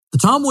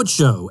Tom Woods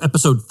Show,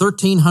 episode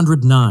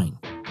 1309.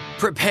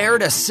 Prepare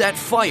to set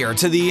fire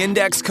to the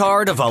index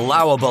card of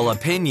allowable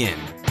opinion.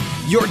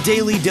 Your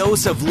daily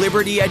dose of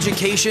liberty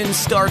education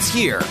starts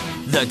here.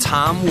 The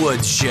Tom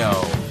Woods Show.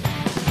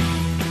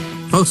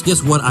 Folks,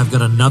 guess what? I've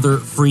got another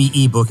free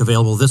ebook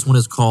available. This one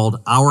is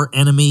called Our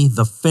Enemy,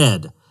 the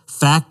Fed.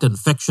 Fact and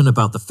fiction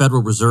about the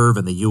Federal Reserve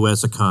and the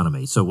U.S.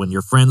 economy. So when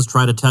your friends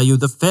try to tell you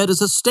the Fed is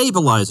a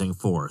stabilizing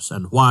force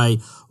and why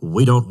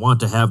we don't want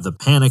to have the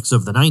panics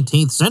of the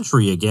 19th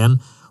century again,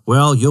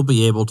 well, you'll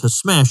be able to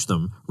smash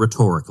them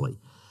rhetorically.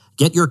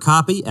 Get your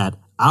copy at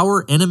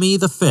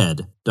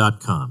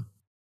ourenemythefed.com.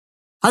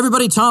 Hi,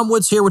 everybody. Tom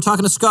Woods here. We're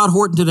talking to Scott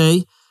Horton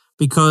today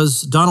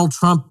because Donald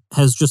Trump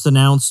has just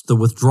announced the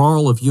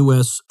withdrawal of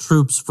U.S.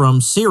 troops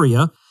from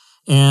Syria.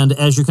 And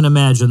as you can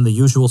imagine, the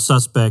usual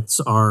suspects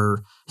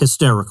are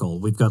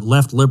hysterical. We've got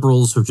left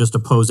liberals who just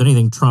oppose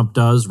anything Trump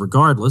does,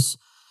 regardless.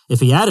 If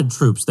he added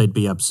troops, they'd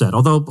be upset,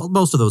 although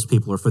most of those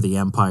people are for the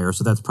empire,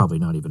 so that's probably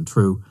not even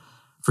true.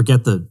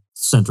 Forget the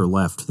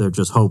center-left. They're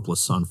just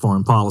hopeless on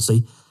foreign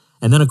policy.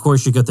 And then, of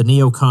course, you got the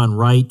neocon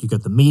right, you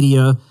got the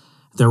media.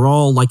 They're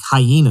all like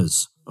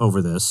hyenas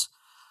over this.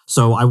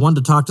 So I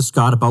wanted to talk to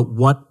Scott about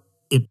what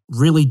it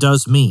really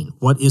does mean.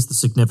 What is the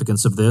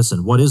significance of this,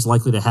 and what is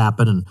likely to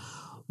happen, and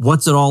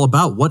what's it all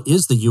about? What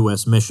is the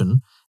U.S.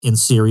 mission in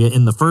Syria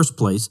in the first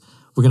place?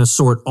 We're going to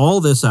sort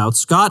all this out.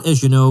 Scott,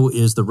 as you know,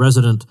 is the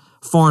resident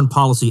foreign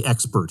policy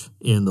expert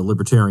in the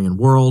libertarian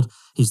world.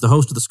 He's the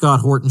host of The Scott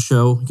Horton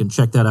Show. You can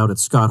check that out at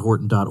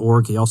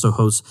scotthorton.org. He also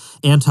hosts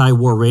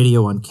anti-war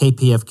radio on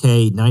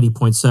KPFK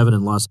 90.7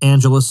 in Los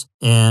Angeles.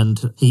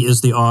 And he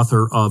is the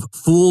author of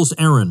Fool's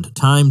Errand,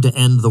 Time to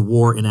End the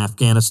War in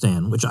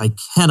Afghanistan, which I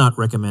cannot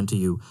recommend to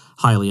you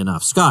highly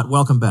enough. Scott,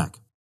 welcome back.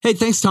 Hey,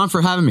 thanks, Tom,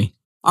 for having me.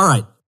 All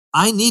right.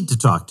 I need to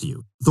talk to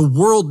you. The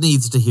world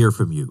needs to hear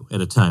from you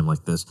at a time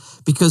like this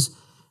because,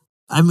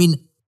 I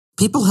mean,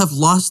 people have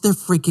lost their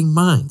freaking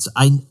minds.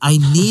 I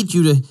need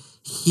you to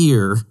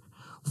hear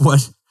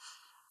what,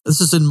 this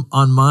is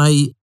on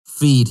my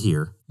feed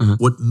here,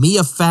 what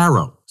Mia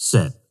Farrow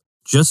said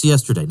just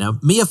yesterday. Now,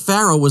 Mia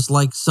Farrow was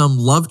like some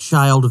love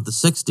child of the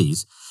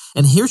 60s,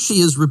 and here she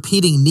is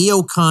repeating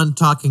neocon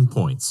talking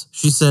points.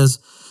 She says,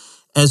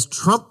 as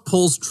Trump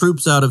pulls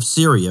troops out of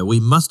Syria, we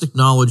must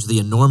acknowledge the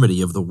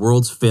enormity of the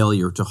world's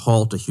failure to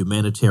halt a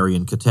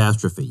humanitarian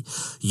catastrophe.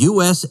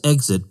 U.S.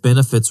 exit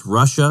benefits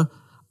Russia,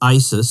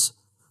 ISIS,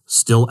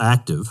 still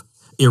active,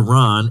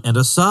 Iran, and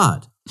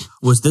Assad.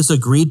 Was this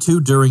agreed to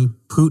during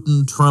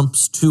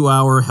Putin-Trump's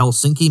 2-hour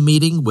Helsinki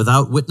meeting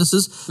without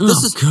witnesses?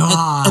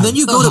 God! And then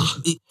you go to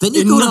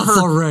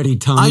her already,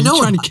 Tom. I know,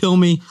 you're trying to kill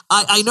me.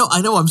 I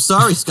know. I'm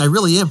sorry, I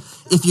really am.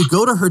 If you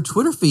go to her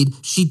Twitter feed,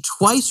 she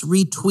twice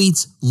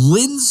retweets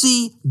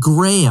Lindsey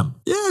Graham.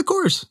 Yeah, of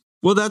course.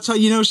 Well, that's how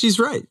you know she's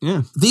right.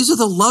 Yeah. These are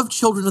the love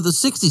children of the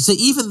 60s. So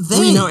even they...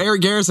 Well, you know,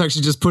 Eric Garris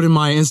actually just put in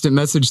my instant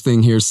message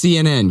thing here.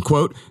 CNN,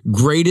 quote,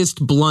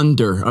 greatest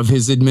blunder of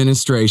his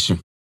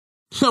administration.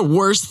 The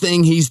worst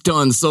thing he's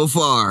done so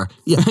far.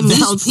 Yeah,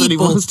 announced that he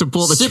wants to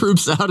pull the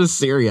troops out of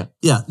Syria.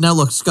 Yeah. Now,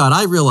 look, Scott,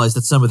 I realize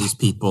that some of these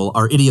people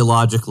are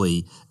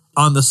ideologically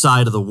on the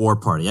side of the war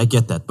party. I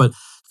get that. But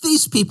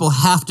these people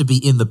have to be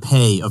in the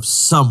pay of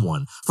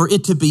someone for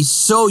it to be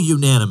so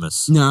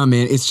unanimous. Nah,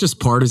 man, it's just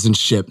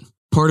partisanship.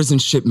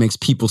 Partisanship makes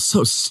people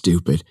so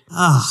stupid.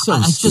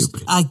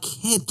 Stupid. I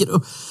can't get...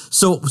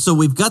 So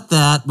we've got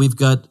that. We've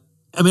got...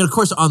 I mean, of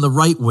course, on the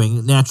right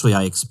wing, naturally,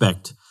 I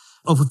expect...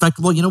 Oh, in fact,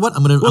 well, you know what?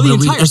 I'm going to the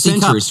read entire SC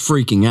center is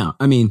freaking out.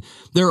 I mean,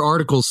 there are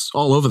articles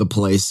all over the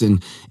place,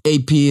 and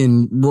AP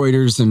and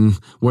Reuters and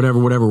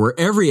whatever, where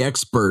every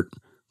expert,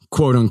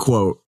 quote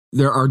unquote,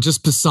 there are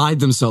just beside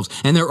themselves,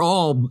 and they're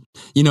all,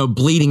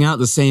 bleeding out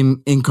the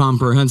same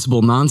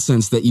incomprehensible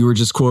nonsense that you were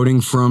just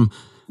quoting from.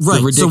 Right.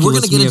 The ridiculous So we're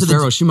going to get into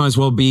Farrow. She might as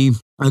well be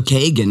a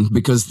Kagan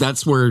because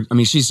that's where,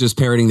 she's just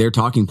parroting their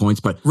talking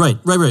points. But Right.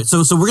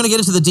 So we're going to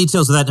get into the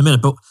details of that in a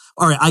minute. But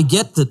all right, I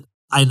get that,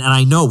 and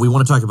I know we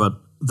want to talk about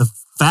the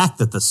fact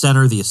that the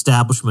center, the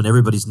establishment,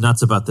 everybody's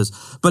nuts about this.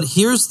 But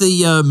here's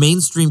the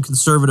mainstream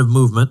conservative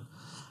movement.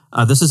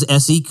 This is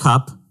S.E.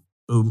 Cupp,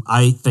 whom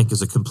I think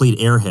is a complete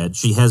airhead.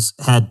 She has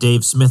had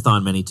Dave Smith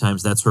on many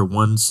times. That's her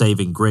one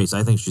saving grace.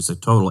 I think she's a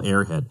total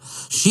airhead.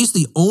 She's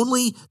the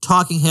only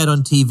talking head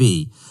on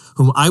TV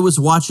whom I was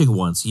watching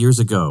once years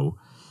ago,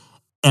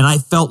 and I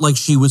felt like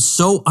she was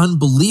so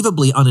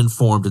unbelievably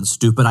uninformed and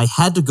stupid, I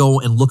had to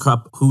go and look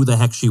up who the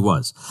heck she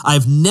was.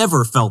 I've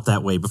never felt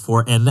that way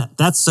before, and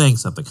that's saying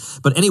something.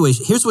 But anyway,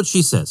 here's what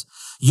she says.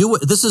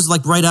 This is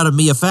like right out of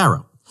Mia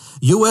Farrow.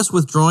 U.S.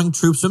 withdrawing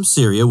troops from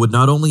Syria would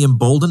not only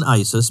embolden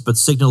ISIS, but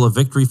signal a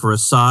victory for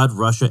Assad,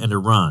 Russia, and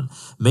Iran.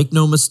 Make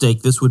no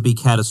mistake, this would be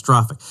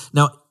catastrophic.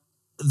 Now,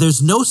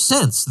 there's no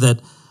sense that,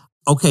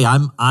 okay,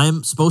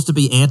 I'm supposed to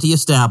be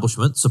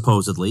anti-establishment,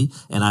 supposedly,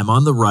 and I'm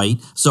on the right,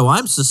 so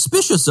I'm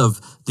suspicious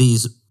of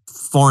these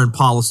foreign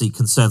policy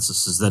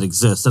consensuses that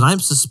exist, and I'm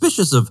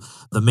suspicious of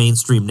the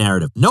mainstream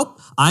narrative. Nope,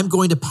 I'm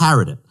going to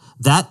parrot it.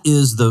 That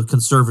is the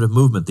conservative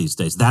movement these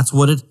days. That's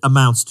what it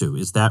amounts to,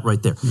 is that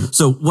right there.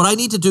 So what I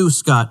need to do,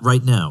 Scott,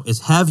 right now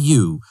is have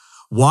you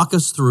walk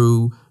us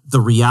through the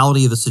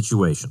reality of the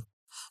situation.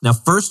 Now,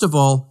 first of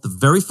all, the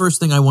very first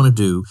thing I want to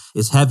do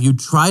is have you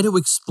try to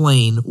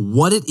explain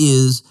what it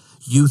is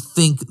you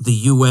think the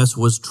U.S.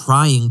 was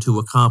trying to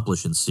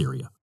accomplish in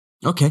Syria.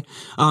 Okay.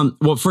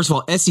 Well, first of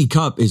all, Essie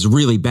Cupp is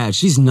really bad.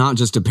 She's not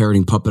just a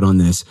parroting puppet on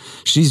this.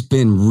 She's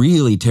been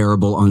really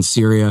terrible on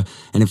Syria.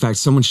 And in fact,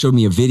 someone showed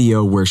me a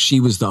video where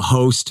she was the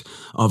host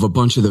of a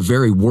bunch of the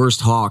very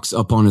worst hawks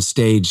up on a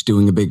stage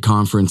doing a big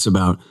conference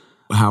about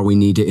how we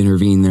need to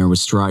intervene there with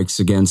strikes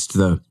against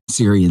the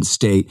Syrian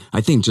state,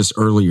 I think just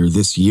earlier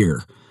this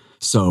year.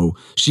 So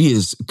she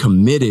is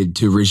committed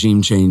to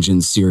regime change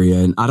in Syria.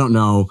 And I don't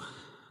know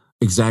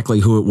exactly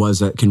who it was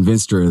that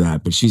convinced her of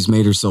that, but she's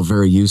made herself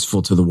very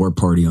useful to the war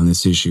party on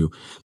this issue.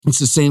 It's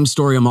the same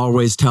story I'm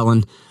always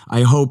telling.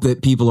 I hope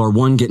that people are,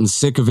 one, getting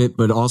sick of it,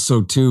 but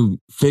also, two,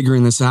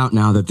 figuring this out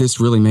now that this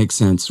really makes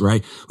sense,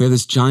 right? We have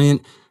this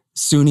giant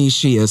Sunni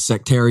Shia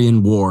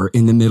sectarian war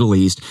in the Middle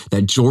East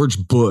that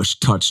George Bush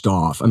touched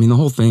off. I mean, the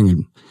whole thing,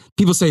 and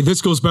people say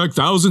this goes back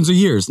thousands of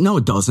years. No,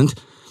 it doesn't.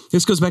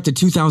 This goes back to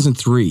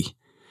 2003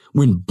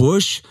 when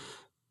Bush,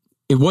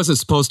 it wasn't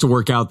supposed to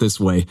work out this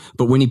way,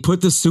 but when he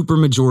put the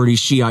supermajority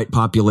Shiite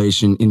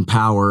population in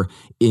power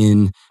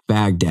in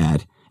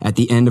Baghdad at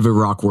the end of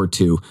Iraq War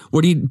II,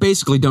 what he'd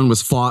basically done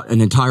was fought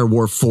an entire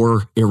war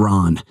for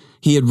Iran.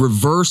 He had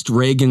reversed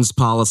Reagan's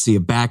policy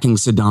of backing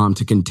Saddam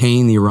to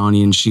contain the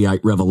Iranian Shiite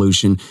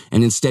revolution,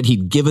 and instead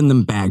he'd given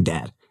them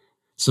Baghdad.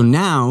 So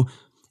now,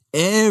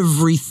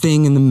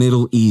 everything in the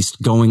Middle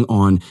East going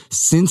on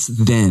since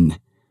then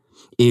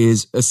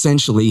is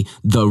essentially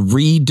the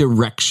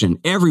redirection.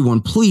 Everyone,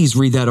 please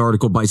read that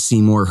article by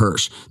Seymour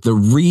Hersh. The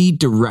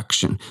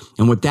redirection.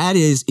 And what that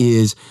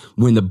is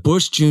when the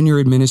Bush Jr.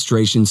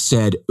 administration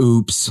said,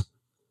 oops,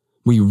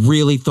 we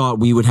really thought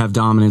we would have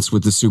dominance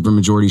with the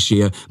supermajority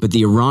Shia, but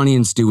the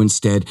Iranians do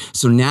instead.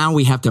 So now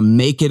we have to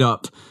make it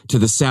up to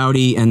the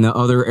Saudi and the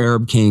other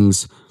Arab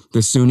kings,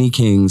 the Sunni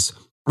kings,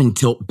 and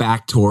tilt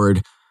back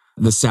toward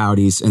the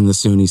Saudis and the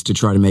Sunnis to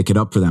try to make it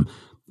up for them.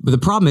 But the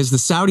problem is the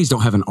Saudis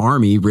don't have an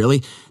army,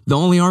 really. The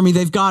only army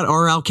they've got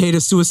are al-Qaeda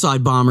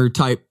suicide bomber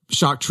type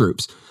shock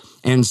troops.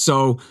 And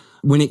so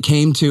when it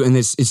came to, and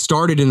it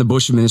started in the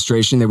Bush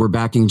administration, they were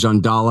backing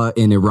Jandala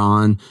in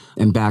Iran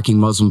and backing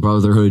Muslim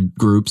Brotherhood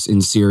groups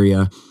in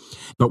Syria.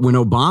 But when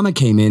Obama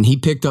came in, he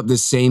picked up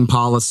this same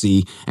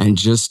policy and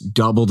just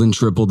doubled and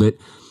tripled it.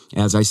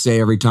 As I say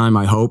every time,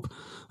 I hope.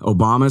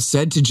 Obama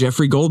said to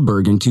Jeffrey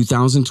Goldberg in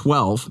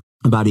 2012,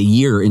 about a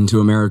year into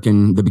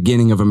the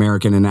beginning of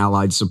American and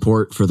Allied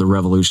support for the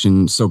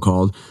revolution,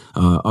 so-called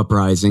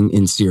uprising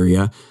in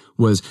Syria,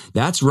 was,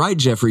 that's right,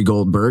 Jeffrey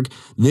Goldberg.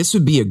 This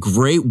would be a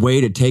great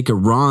way to take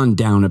Iran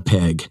down a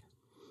peg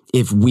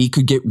if we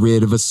could get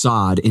rid of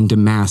Assad in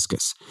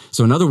Damascus.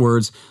 So in other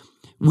words,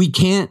 we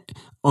can't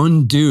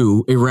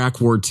undo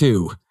Iraq War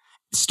II,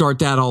 start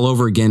that all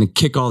over again and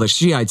kick all the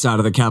Shiites out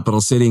of the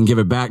capital city and give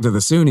it back to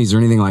the Sunnis or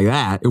anything like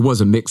that. It was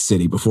a mixed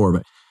city before,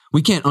 but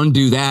we can't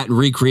undo that and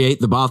recreate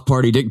the Ba'ath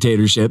Party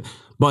dictatorship.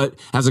 But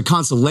as a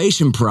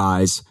consolation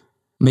prize,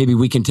 maybe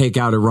we can take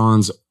out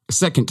Iran's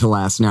second to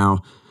last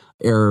now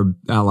Arab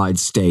allied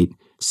state,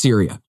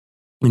 Syria.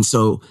 And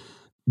so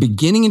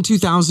beginning in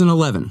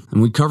 2011,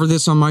 and we cover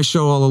this on my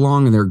show all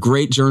along, and there are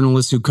great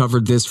journalists who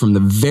covered this from the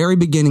very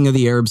beginning of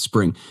the Arab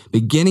Spring.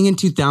 Beginning in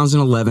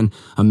 2011,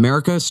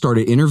 America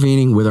started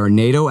intervening with our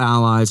NATO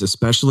allies,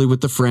 especially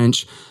with the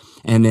French,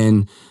 and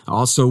then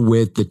also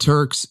with the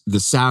Turks, the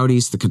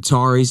Saudis, the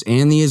Qataris,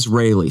 and the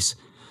Israelis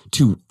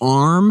to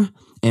arm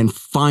and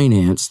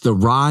finance the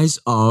rise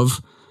of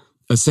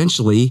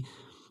essentially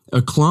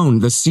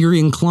the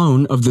Syrian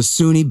clone of the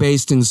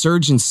Sunni-based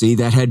insurgency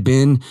that had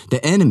been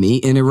the enemy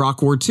in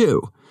Iraq War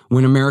II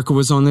when America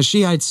was on the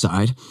Shiite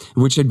side,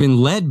 which had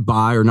been led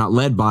by, or not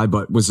led by,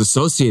 but was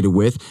associated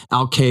with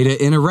al-Qaeda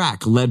in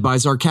Iraq, led by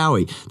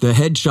Zarqawi, the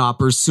head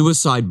chopper,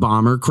 suicide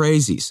bomber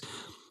crazies.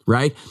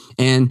 Right?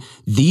 And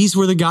these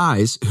were the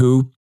guys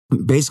who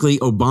basically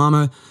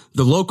Obama,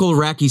 the local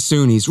Iraqi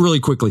Sunnis, really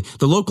quickly,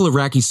 the local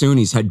Iraqi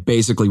Sunnis had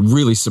basically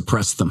really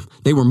suppressed them.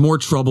 They were more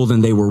trouble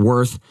than they were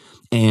worth.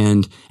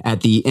 And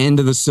at the end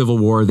of the Civil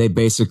War, they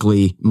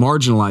basically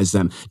marginalized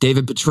them.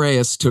 David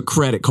Petraeus took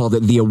credit, called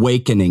it the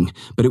awakening.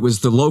 But it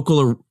was the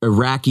local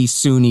Iraqi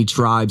Sunni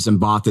tribes and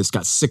Baathists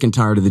got sick and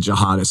tired of the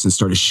jihadists and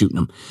started shooting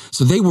them.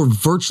 So they were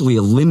virtually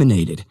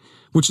eliminated,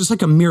 which is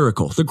like a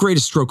miracle, the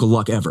greatest stroke of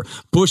luck ever.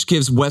 Bush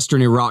gives Western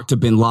Iraq to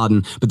bin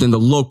Laden, but then the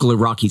local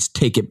Iraqis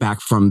take it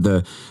back from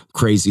the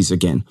crazies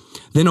again.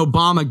 Then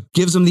Obama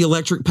gives them the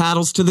electric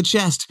paddles to the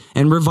chest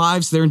and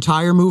revives their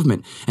entire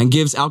movement and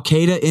gives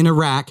al-Qaeda in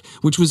Iraq,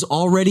 which was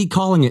already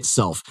calling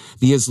itself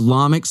the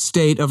Islamic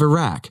State of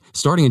Iraq.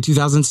 Starting in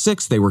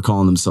 2006, they were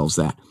calling themselves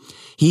that.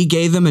 He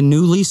gave them a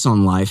new lease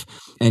on life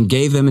and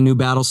gave them a new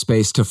battle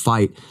space to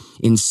fight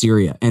in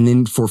Syria. And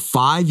then for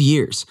 5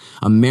 years,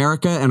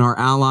 America and our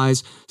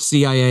allies,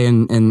 CIA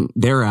and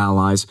their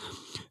allies,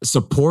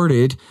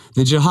 supported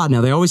the jihad.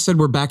 Now, they always said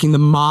we're backing the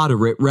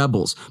moderate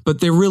rebels, but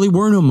there really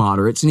were no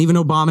moderates. And even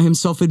Obama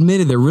himself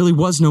admitted there really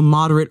was no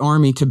moderate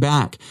army to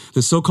back.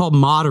 The so-called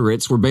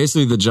moderates were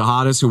basically the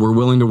jihadists who were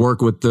willing to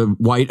work with the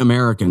white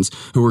Americans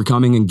who were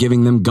coming and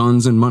giving them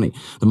guns and money.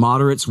 The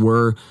moderates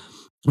were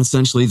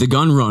essentially the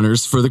gun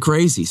runners for the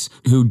crazies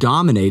who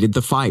dominated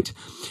the fight.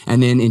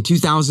 And then in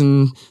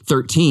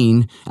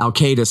 2013,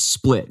 Al-Qaeda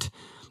split.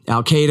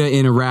 Al-Qaeda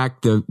in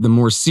Iraq, the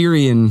more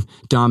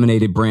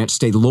Syrian-dominated branch,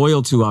 stayed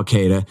loyal to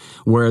Al-Qaeda,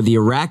 where the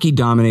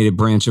Iraqi-dominated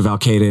branch of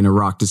Al-Qaeda in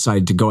Iraq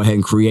decided to go ahead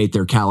and create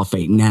their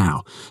caliphate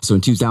now. So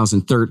in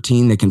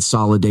 2013, they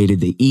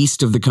consolidated the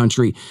east of the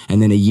country,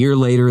 and then a year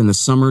later, in the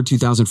summer of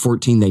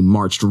 2014, they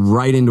marched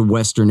right into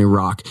western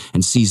Iraq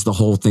and seized the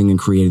whole thing and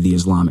created the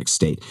Islamic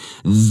State.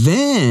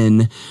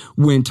 Then,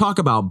 when talk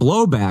about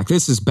blowback,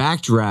 this is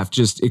backdraft,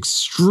 just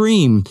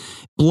extreme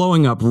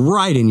blowing up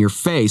right in your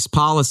face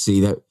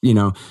policy that, you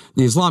know,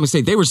 the Islamic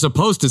State, they were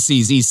supposed to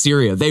seize East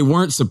Syria. They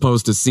weren't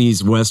supposed to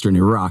seize Western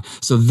Iraq.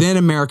 So then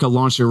America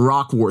launched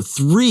Iraq War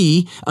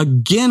III,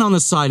 again on the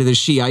side of the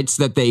Shiites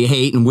that they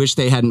hate and wish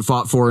they hadn't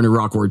fought for in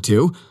Iraq War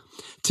II,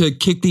 to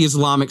kick the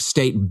Islamic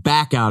State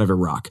back out of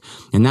Iraq.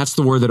 And that's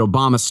the war that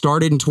Obama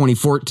started in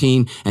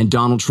 2014 and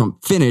Donald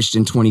Trump finished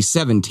in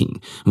 2017.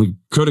 We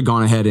could have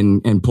gone ahead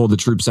and pulled the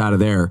troops out of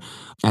there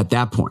at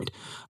that point.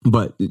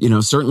 But, you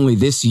know, certainly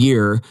this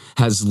year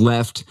has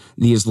left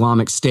the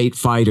Islamic State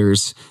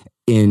fighters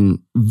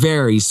in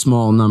very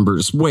small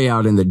numbers, way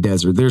out in the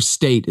desert. Their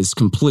state is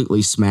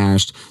completely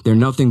smashed. They're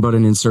nothing but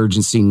an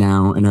insurgency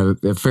now, and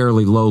a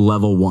fairly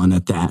low-level one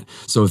at that.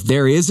 So if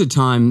there is a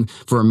time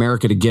for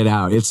America to get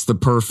out, it's the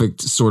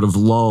perfect sort of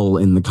lull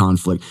in the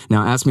conflict.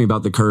 Now, ask me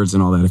about the Kurds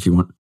and all that if you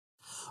want.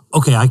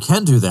 Okay, I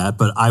can do that,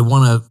 but I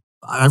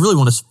really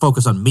want to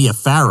focus on Mia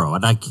Farrow,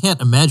 and I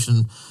can't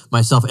imagine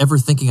myself ever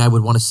thinking I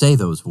would want to say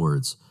those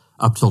words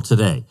up till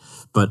today.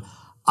 But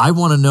I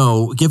want to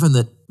know, given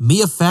that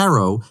Mia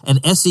Farrow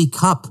and S.E.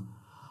 Cupp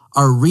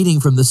are reading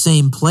from the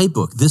same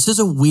playbook, this is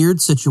a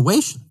weird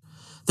situation.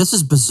 This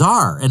is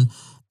bizarre, and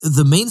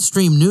the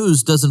mainstream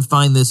news doesn't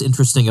find this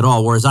interesting at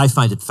all, whereas I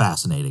find it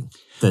fascinating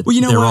that well,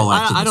 you know they're what? all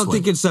acting I don't this way.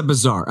 think it's that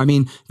bizarre. I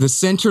mean, the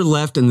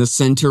center-left and the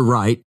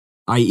center-right,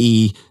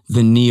 i.e.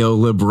 the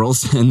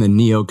neoliberals and the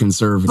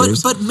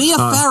neoconservatives. But Mia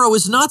Farrow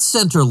is not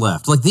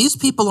center-left. Like, these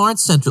people aren't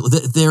center.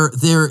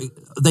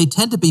 They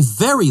tend to be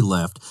very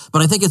left,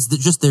 but I think it's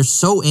just they're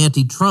so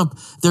anti-Trump,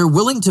 they're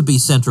willing to be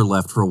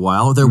center-left for a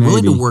while. They're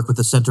willing to work with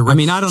the center-right. I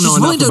mean, I don't know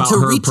enough about her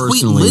retweet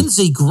personally.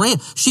 Lindsey Graham.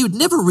 She would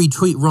never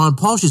retweet Ron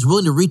Paul. She's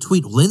willing to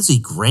retweet Lindsey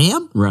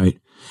Graham? Right.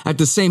 At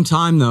the same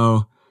time,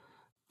 though,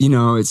 you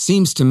know, it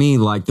seems to me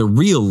like the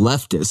real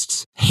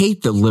leftists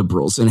hate the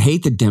liberals and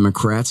hate the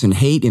Democrats and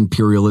hate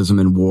imperialism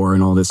and war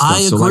and all this stuff. I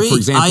agree. So, like, for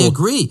example, I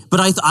agree.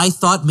 But I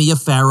thought Mia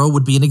Farrow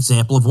would be an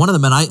example of one of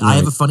them. And I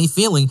have a funny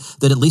feeling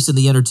that at least in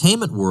the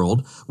entertainment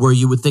world, where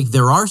you would think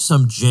there are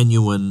some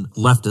genuine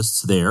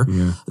leftists there,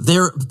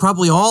 they're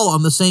probably all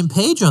on the same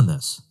page on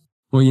this.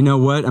 Well, you know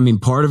what? I mean,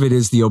 part of it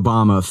is the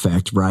Obama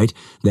effect, right?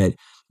 That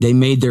they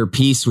made their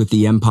peace with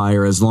the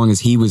empire as long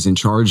as he was in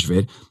charge of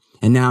it.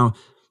 And now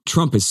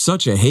Trump is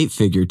such a hate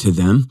figure to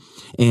them,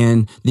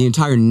 and the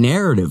entire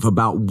narrative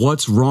about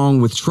what's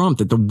wrong with Trump,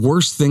 that the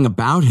worst thing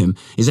about him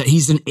is that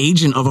he's an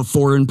agent of a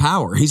foreign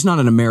power. He's not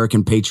an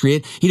American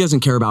patriot. He doesn't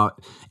care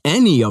about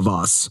any of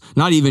us,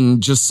 not even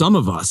just some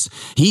of us.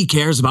 He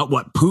cares about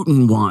what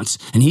Putin wants,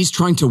 and he's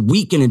trying to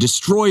weaken and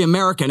destroy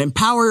America and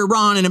empower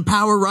Iran and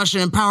empower Russia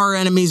and empower our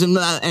enemies. And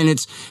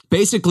it's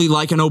basically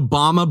like an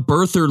Obama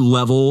birther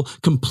level,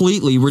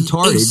 completely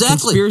retarded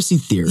conspiracy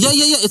theory. Yeah.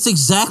 It's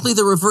exactly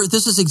the reverse.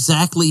 This is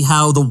exactly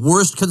how the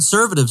worst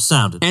conservatives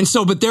sounded. And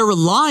so, but they're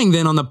relying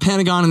then on the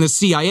Pentagon and the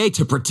CIA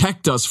to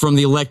protect us from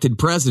the elected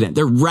president.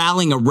 They're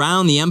rallying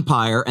around the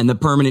empire and the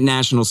permanent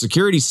national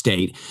security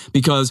state,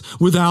 because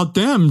without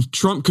them,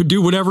 Trump could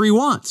do whatever he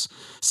wants.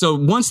 So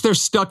once they're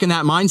stuck in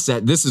that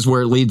mindset, this is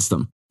where it leads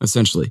them,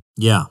 essentially.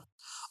 Yeah.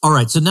 All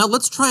right. So now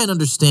let's try and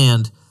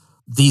understand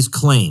these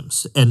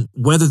claims and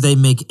whether they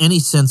make any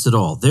sense at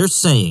all. They're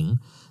saying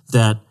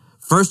that,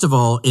 first of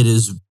all, it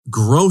is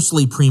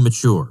grossly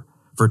premature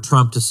for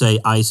Trump to say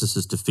ISIS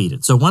is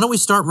defeated. So why don't we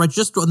start right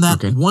just on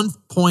that one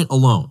point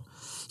alone?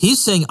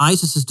 He's saying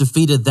ISIS is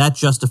defeated. That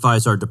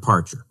justifies our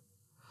departure.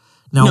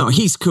 Now, no,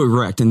 he's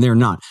correct, and they're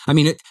not. I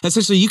mean,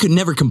 essentially, you could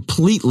never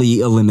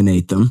completely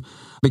eliminate them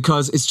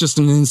because it's just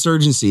an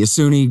insurgency. As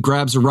soon as he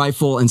grabs a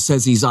rifle and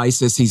says he's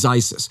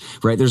ISIS,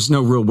 right? There's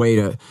no real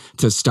way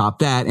to stop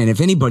that. And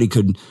if anybody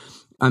could,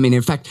 I mean,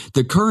 in fact,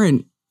 the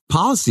current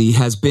policy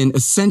has been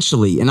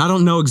essentially, and I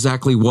don't know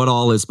exactly what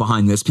all is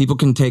behind this. People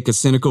can take a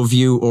cynical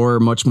view or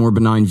a much more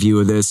benign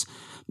view of this.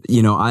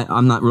 You know,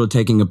 I'm not really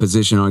taking a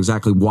position on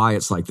exactly why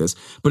it's like this.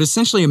 But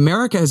essentially,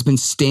 America has been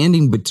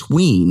standing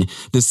between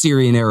the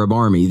Syrian Arab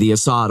army, the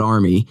Assad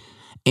army,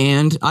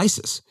 and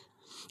ISIS.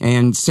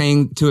 and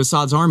saying to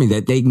Assad's army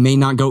that they may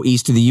not go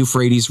east to the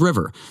Euphrates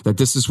River, that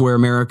this is where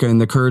America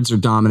and the Kurds are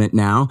dominant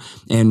now,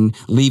 and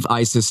leave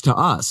ISIS to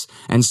us.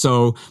 And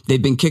so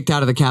they've been kicked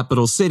out of the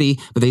capital city,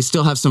 but they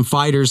still have some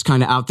fighters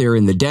kind of out there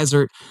in the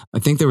desert. I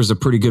think there was a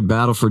pretty good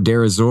battle for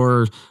Deir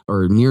ez-Zor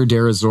or near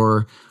Deir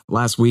ez-Zor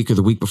last week or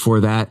the week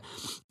before that.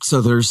 So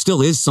there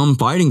still is some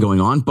fighting going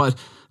on, but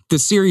the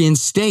Syrian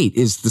state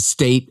is the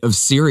state of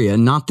Syria,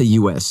 not the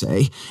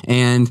USA.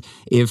 And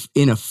if,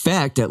 in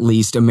effect, at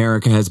least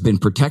America has been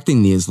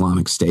protecting the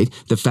Islamic State,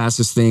 the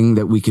fastest thing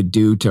that we could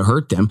do to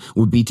hurt them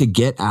would be to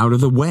get out of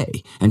the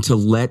way and to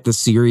let the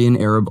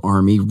Syrian Arab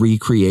army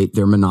recreate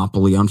their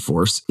monopoly on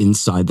force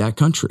inside that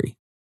country.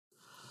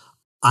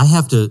 I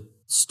have to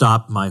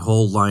stop my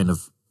whole line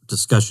of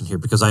discussion here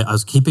because I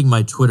was keeping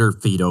my Twitter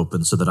feed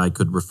open so that I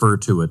could refer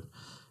to it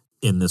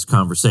in this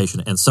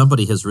conversation. And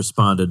somebody has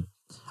responded,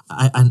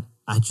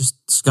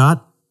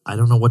 Scott, I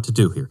don't know what to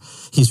do here.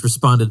 He's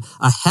responded,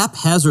 a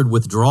haphazard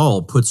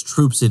withdrawal puts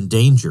troops in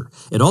danger.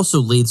 It also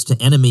leads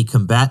to enemy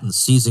combatants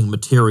seizing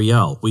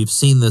materiel. We've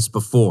seen this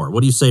before.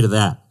 What do you say to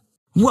that?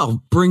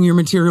 Well, bring your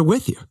material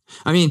with you.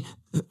 I mean,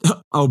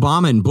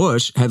 Obama and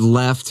Bush had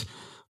left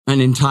an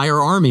entire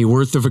army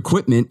worth of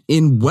equipment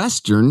in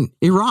Western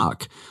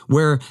Iraq,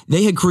 where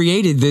they had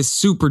created this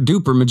super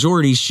duper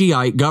majority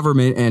Shiite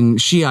government and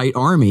Shiite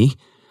army.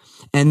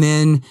 And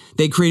then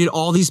they created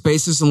all these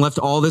bases and left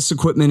all this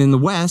equipment in the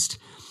West.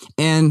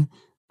 And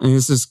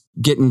this is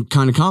getting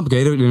kind of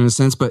complicated in a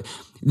sense, but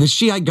the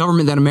Shiite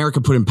government that America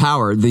put in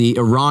power, the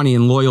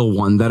Iranian loyal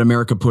one that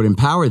America put in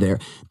power there,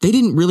 they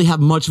didn't really have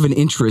much of an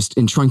interest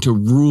in trying to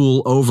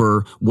rule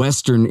over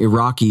Western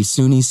Iraqi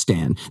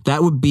Sunnistan.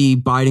 That would be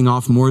biting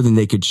off more than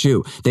they could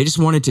chew. They just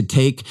wanted to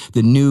take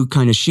the new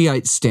kind of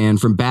Shiite stand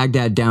from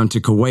Baghdad down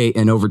to Kuwait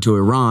and over to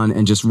Iran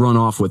and just run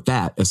off with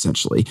that,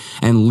 essentially,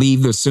 and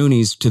leave the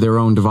Sunnis to their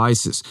own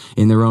devices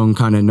in their own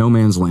kind of no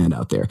man's land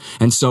out there.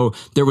 And so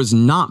there was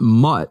not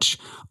much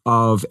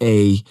of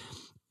a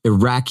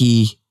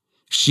Iraqi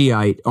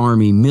Shiite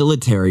army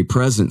military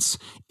presence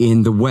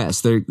in the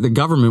West. The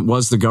government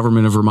was the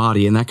government of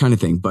Ramadi and that kind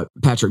of thing. But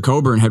Patrick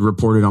Coburn had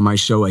reported on my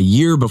show a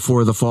year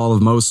before the fall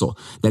of Mosul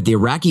that the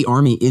Iraqi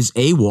army is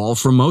AWOL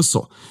from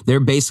Mosul. They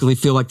basically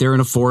feel like they're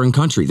in a foreign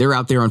country. They're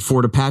out there on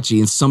Fort Apache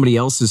in somebody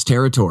else's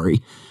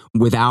territory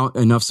without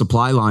enough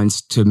supply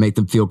lines to make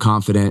them feel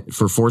confident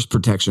for force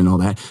protection and all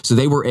that. So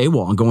they were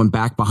AWOL and going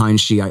back behind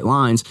Shiite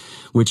lines,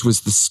 which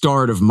was the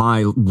start of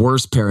my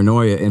worst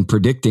paranoia in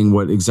predicting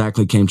what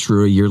exactly came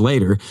true a year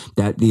later,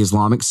 that the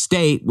Islamic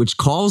State, which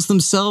calls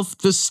themselves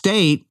the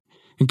state,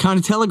 and kind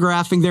of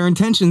telegraphing their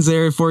intentions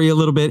there for you a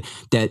little bit,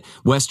 that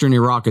Western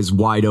Iraq is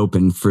wide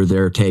open for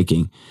their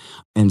taking.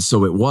 And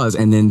so it was.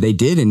 And then they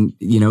did and,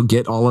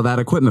 get all of that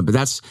equipment. But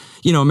that's,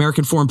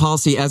 American foreign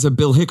policy as a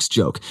Bill Hicks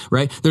joke,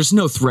 right? There's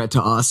no threat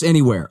to us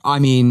anywhere. I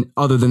mean,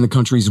 other than the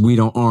countries we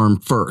don't arm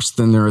first,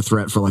 then they're a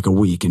threat for like a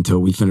week until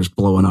we finish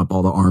blowing up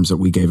all the arms that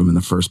we gave them in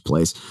the first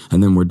place.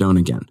 And then we're done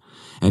again.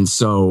 And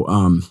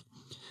so,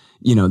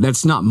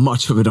 that's not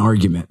much of an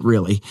argument,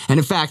 really. And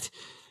in fact,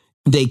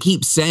 they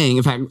keep saying,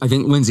 in fact, I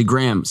think Lindsey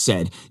Graham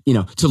said,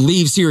 to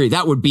leave Syria,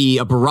 that would be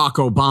a Barack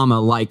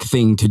Obama-like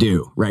thing to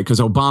do, right? Because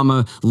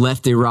Obama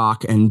left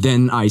Iraq and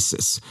then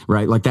ISIS,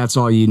 right? Like, that's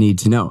all you need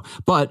to know.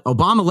 But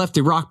Obama left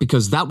Iraq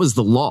because that was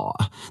the law.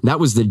 That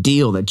was the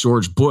deal that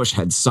George Bush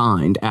had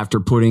signed after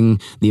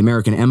putting the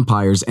American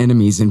empire's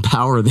enemies in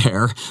power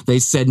there. They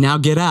said, now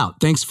get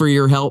out. Thanks for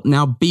your help.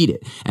 Now beat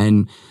it.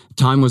 And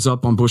time was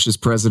up on Bush's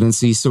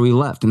presidency, so he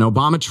left. And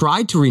Obama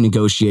tried to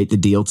renegotiate the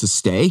deal to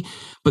stay,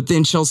 but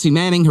then Chelsea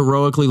Manning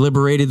heroically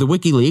liberated the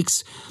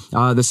WikiLeaks,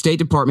 the State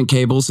Department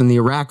cables, and the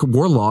Iraq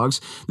war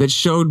logs that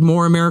showed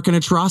more American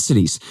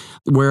atrocities,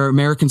 where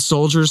American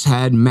soldiers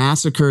had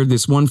massacred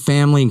this one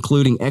family,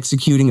 including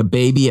executing a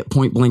baby at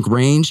point-blank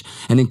range,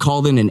 and then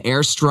called in an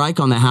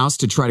airstrike on the house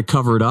to try to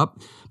cover it up.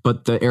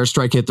 But the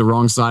airstrike hit the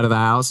wrong side of the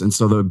house, and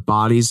so the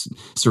bodies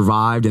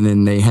survived, and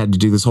then they had to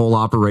do this whole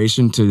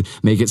operation to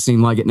make it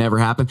seem like it never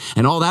happened.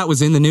 And all that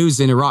was in the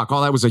news in Iraq.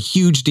 All that was a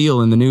huge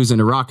deal in the news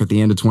in Iraq at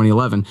the end of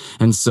 2011.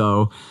 And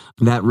so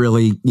that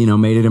really,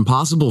 made it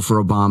impossible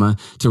for Obama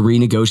to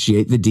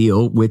renegotiate the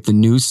deal with the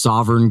new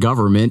sovereign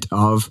government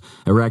of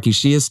Iraqi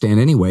Shiistan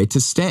anyway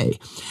to stay.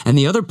 And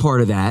the other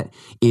part of that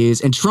is,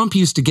 and Trump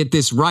used to get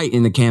this right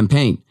in the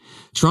campaign.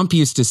 Trump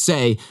used to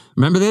say,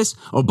 remember this?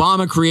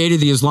 Obama created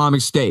the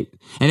Islamic State.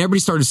 And everybody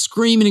started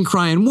screaming and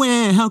crying,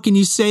 "Wah, how can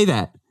you say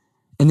that?"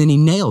 And then he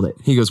nailed it.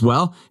 He goes,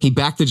 well, he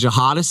backed the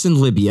jihadists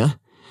in Libya.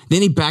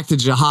 Then he backed the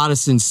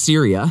jihadists in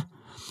Syria.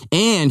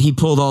 And he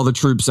pulled all the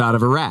troops out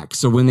of Iraq.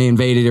 So when they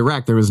invaded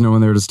Iraq, there was no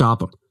one there to stop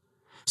them.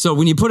 So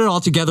when you put it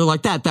all together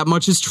like that, that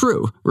much is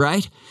true,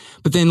 right?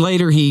 But then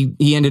later he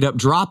ended up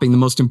dropping the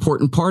most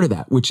important part of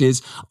that, which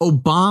is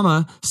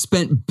Obama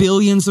spent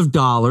billions of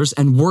dollars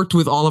and worked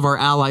with all of our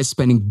allies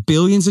spending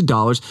billions of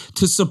dollars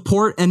to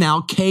support an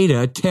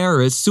al-Qaeda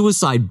terrorist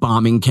suicide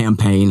bombing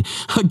campaign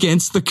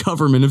against the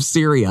government of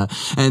Syria.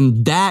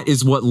 And that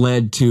is what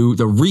led to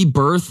the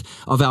rebirth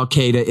of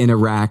al-Qaeda in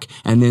Iraq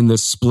and then the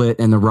split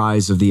and the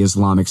rise of the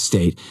Islamic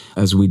State,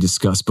 as we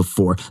discussed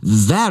before.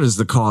 That is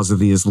the cause of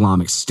the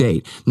Islamic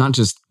State, not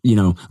just,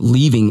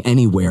 leaving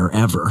anywhere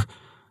ever,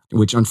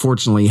 which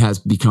unfortunately has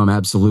become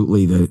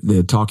absolutely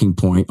the talking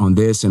point on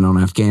this and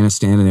on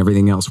Afghanistan and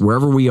everything else.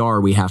 Wherever we are,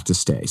 we have to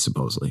stay,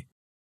 supposedly.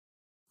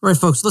 All right,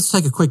 folks, let's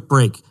take a quick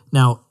break.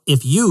 Now,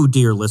 if you,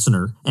 dear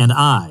listener, and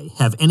I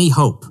have any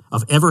hope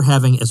of ever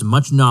having as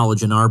much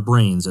knowledge in our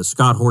brains as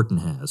Scott Horton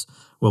has,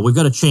 well, we've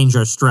got to change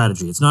our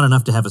strategy. It's not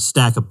enough to have a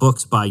stack of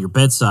books by your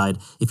bedside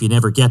if you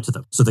never get to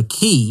them. So the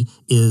key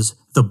is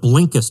the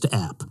Blinkist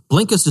app.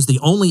 Blinkist is the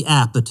only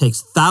app that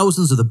takes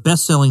thousands of the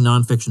best-selling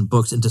nonfiction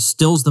books and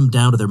distills them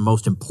down to their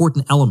most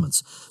important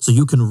elements so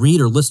you can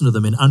read or listen to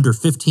them in under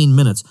 15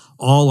 minutes,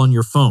 all on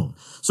your phone.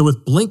 So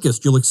with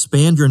Blinkist, you'll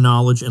expand your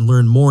knowledge and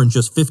learn more in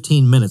just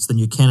 15 minutes than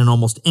you can in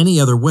almost any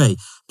other way.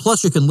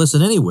 Plus, you can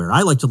listen anywhere.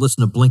 I like to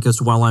listen to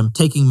Blinkist while I'm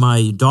taking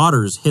my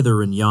daughters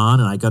hither and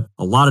yon, and I got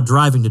a lot of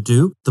driving to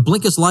do. The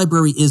Blinkist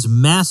library is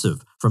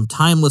massive, from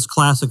timeless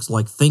classics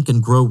like Think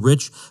and Grow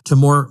Rich to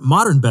more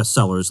modern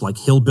bestsellers like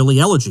Hillbilly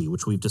Elegy,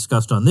 which we've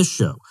discussed on this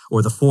show,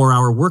 or The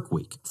 4-Hour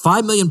Workweek.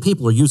 5 million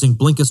people are using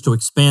Blinkist to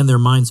expand their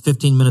minds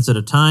 15 minutes at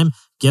a time.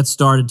 Get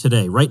started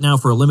today. Right now,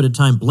 for a limited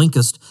time,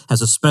 Blinkist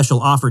has a special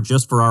offer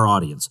just for our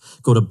audience.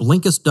 Go to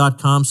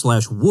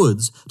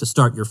Blinkist.com/woods to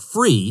start your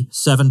free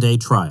 7-day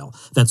trial.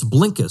 That's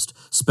Blinkist,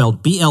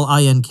 spelled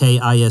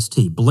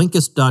Blinkist.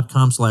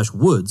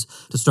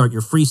 Blinkist.com/woods to start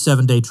your free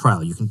 7-day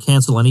trial. You can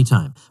cancel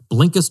anytime.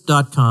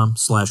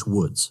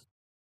 Blinkist.com/woods.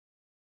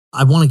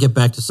 I want to get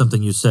back to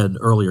something you said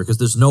earlier, because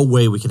there's no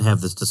way we can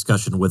have this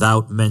discussion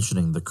without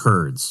mentioning the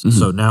Kurds. Mm-hmm.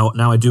 So now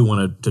I do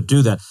want to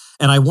do that.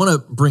 And I want to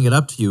bring it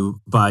up to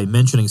you by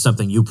mentioning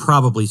something you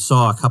probably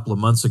saw a couple of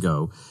months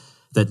ago,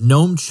 that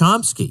Noam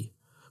Chomsky,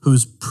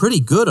 who's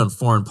pretty good on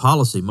foreign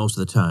policy most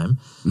of the time,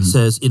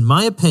 says, in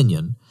my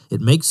opinion,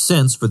 it makes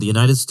sense for the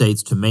United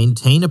States to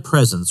maintain a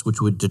presence which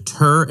would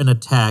deter an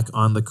attack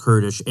on the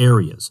Kurdish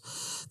areas.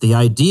 The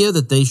idea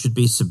that they should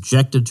be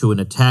subjected to an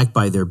attack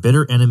by their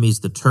bitter enemies,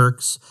 the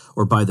Turks,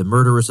 or by the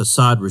murderous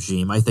Assad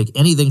regime, I think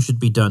anything should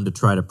be done to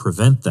try to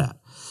prevent that.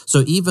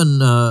 So even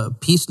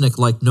peacenik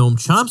like Noam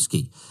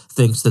Chomsky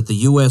thinks that the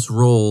U.S.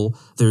 role,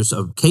 there's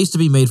a case to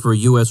be made for a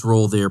U.S.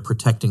 role there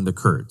protecting the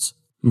Kurds.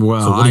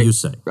 Well, so what do you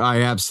say?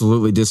 I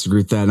absolutely disagree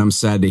with that, and I'm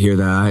sad to hear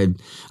that.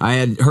 I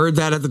had heard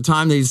that at the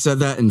time that he said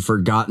that and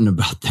forgotten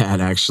about that,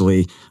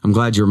 actually. I'm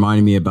glad you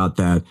reminded me about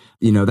that.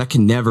 That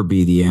can never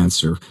be the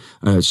answer.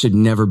 It should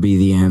never be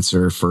the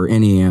answer for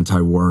any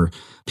anti-war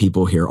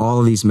people here. All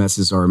of these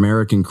messes are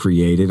American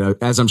created.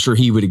 As I'm sure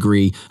he would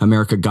agree,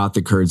 America got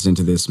the Kurds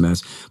into this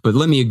mess. But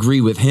let me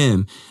agree with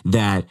him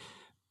that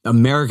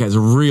America has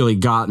really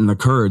gotten the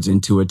Kurds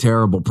into a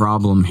terrible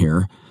problem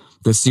here.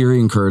 The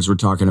Syrian Kurds we're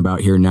talking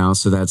about here now,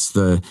 so that's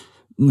the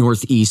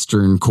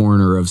northeastern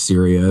corner of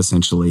Syria,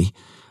 essentially.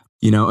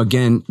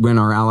 Again, when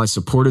our allies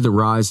supported the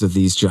rise of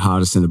these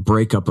jihadists and the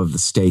breakup of the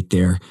state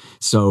there.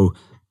 So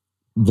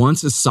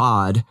once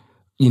Assad,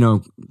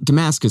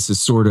 Damascus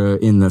is sort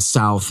of in the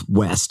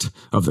southwest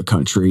of the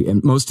country,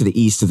 and most of the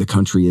east of the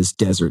country is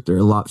desert. There are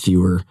a lot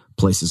fewer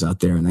places out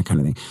there and that kind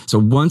of thing. So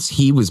once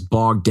he was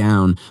bogged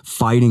down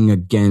fighting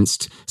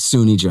against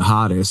Sunni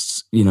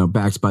jihadists,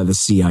 backed by the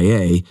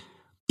CIA,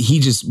 he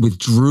just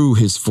withdrew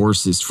his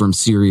forces from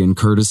Syrian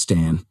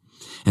Kurdistan.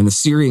 And the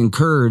Syrian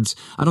Kurds,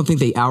 I don't think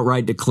they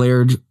outright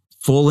declared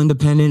full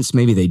independence.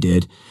 Maybe they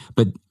did,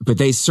 but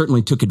they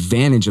certainly took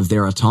advantage of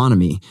their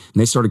autonomy. And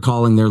they started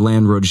calling their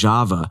land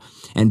Rojava.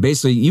 And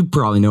basically, you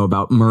probably know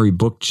about Murray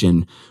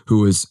Bookchin, who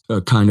was a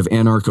kind of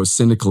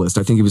anarcho-syndicalist.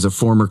 I think he was a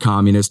former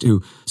communist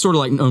who, sort of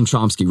like Noam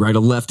Chomsky, right? A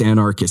left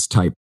anarchist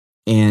type.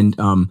 And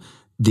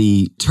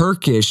the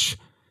Turkish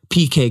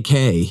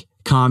PKK,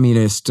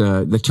 communist,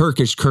 the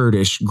Turkish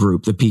Kurdish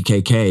group, the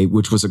PKK,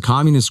 which was a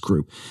communist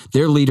group,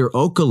 their leader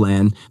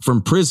Öcalan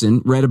from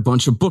prison read a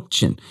bunch of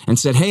Bookchin and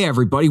said, hey,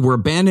 everybody, we're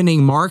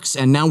abandoning Marx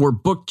and now we're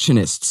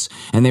Bookchinists.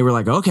 And they were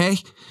like, okay.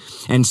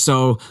 And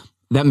so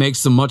that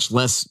makes them much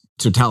less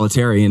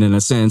totalitarian in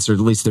a sense, or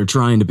at least they're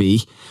trying to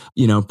be,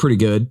 pretty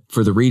good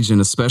for the region,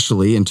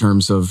 especially in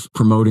terms of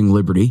promoting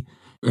liberty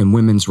and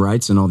women's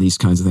rights and all these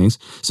kinds of things.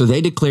 So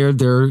they declared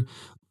their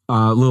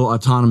little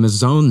autonomous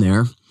zone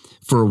there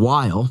for a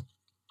while.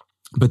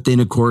 But then,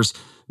 of course,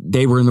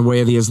 they were in the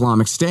way of the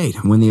Islamic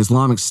State. When the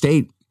Islamic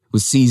State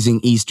was seizing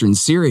eastern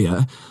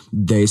Syria,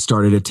 they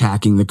started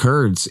attacking the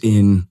Kurds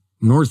in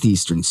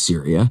northeastern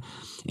Syria.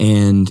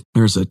 And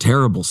there's a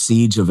terrible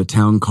siege of a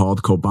town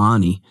called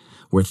Kobani,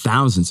 where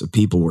thousands of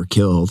people were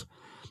killed.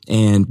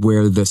 and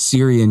where the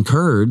Syrian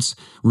Kurds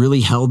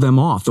really held them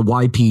off. The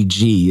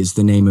YPG is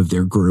the name of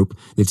their group.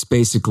 It's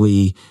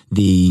basically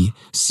the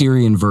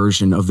Syrian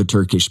version of the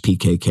Turkish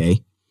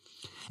PKK.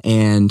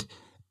 And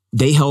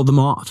they held them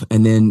off.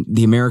 And then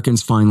the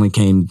Americans finally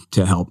came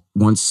to help.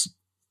 Once,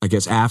 I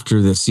guess,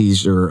 after the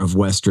seizure of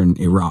Western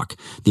Iraq,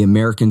 the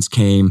Americans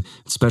came,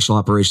 Special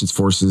Operations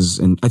Forces,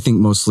 and I think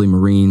mostly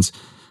Marines,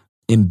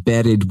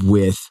 embedded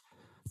with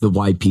the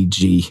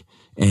YPG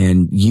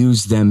and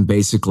used them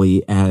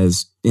basically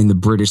as, in the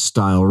British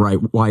style, right,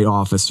 white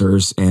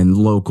officers and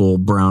local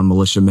brown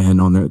militiamen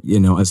on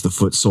the, as the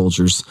foot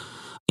soldiers,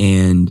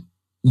 and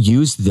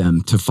used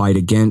them to fight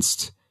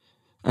against,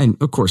 and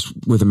of course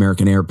with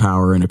American air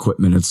power and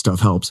equipment and stuff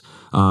helps,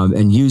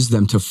 and used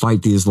them to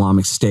fight the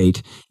Islamic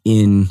State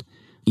in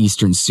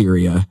eastern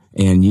Syria,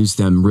 and used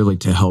them really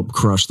to help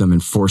crush them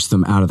and force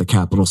them out of the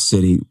capital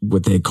city,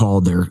 what they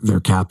called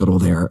their capital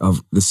there,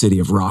 of the city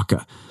of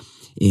Raqqa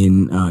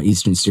in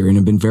eastern Syria, and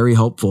have been very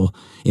helpful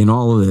in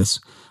all of this,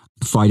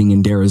 fighting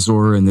in Deir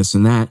ez-Zor and this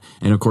and that.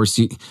 And of course,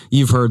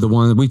 you've heard the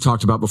one that we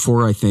talked about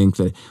before, I think,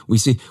 that we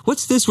see,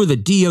 what's this where the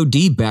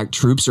DOD-backed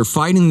troops are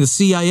fighting the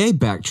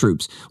CIA-backed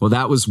troops? Well,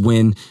 that was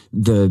when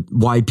the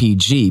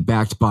YPG,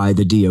 backed by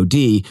the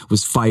DOD,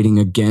 was fighting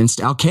against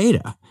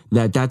al-Qaeda.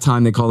 At that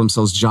time, they called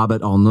themselves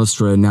Jabhat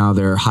al-Nusra, and now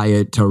they're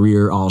Hayat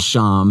Tahrir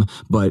al-Sham,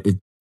 but it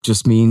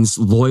just means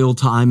loyal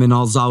to Ayman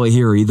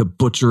al-Zawahiri, the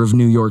butcher of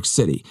New York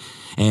City.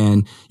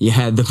 And you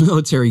had the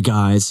military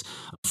guys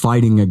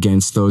fighting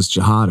against those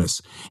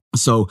jihadists.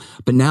 So,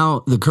 but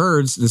now the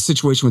Kurds, the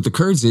situation with the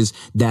Kurds is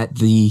that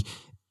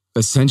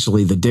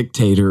essentially the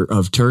dictator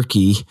of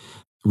Turkey,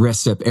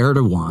 Recep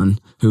Erdogan,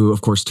 who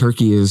of course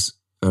Turkey is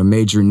a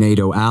major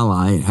NATO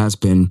ally, it has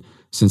been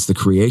since the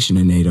creation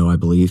of NATO, I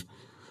believe,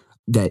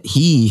 that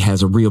he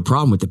has a real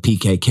problem with the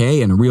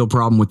PKK and a real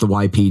problem with the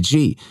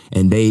YPG.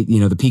 And the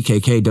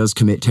PKK does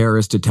commit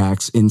terrorist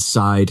attacks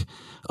inside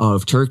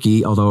of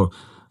Turkey, although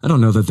I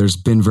don't know that there's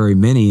been very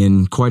many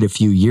in quite a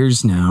few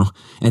years now.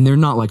 And they're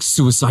not like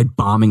suicide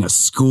bombing a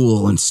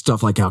school and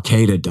stuff like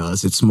Al-Qaeda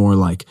does. It's more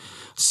like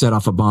set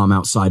off a bomb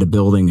outside a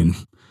building and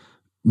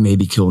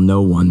maybe kill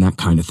no one, that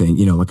kind of thing.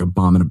 Like a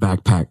bomb in a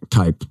backpack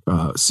type,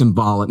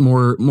 symbolic,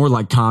 more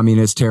like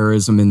communist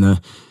terrorism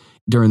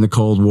during the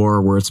Cold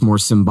War, where it's more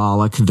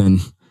symbolic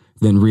than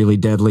really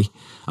deadly.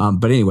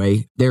 But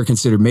anyway, they're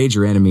considered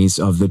major enemies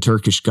of the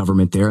Turkish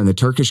government there. And the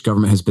Turkish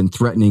government has been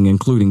threatening,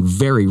 including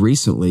very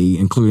recently,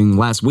 including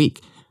last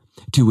week,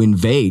 to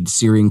invade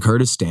Syrian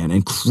Kurdistan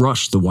and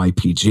crush the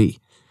YPG.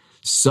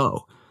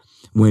 So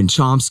when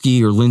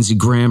Chomsky or Lindsey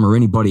Graham or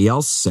anybody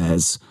else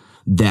says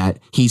that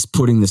he's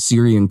putting the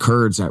Syrian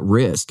Kurds at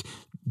risk,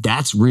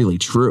 that's really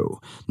true.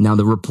 Now,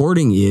 the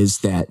reporting is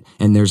that,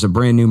 and there's a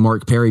brand new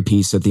Mark Perry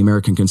piece at the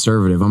American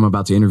Conservative. I'm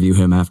about to interview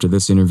him after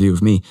this interview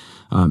with me.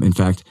 In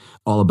fact,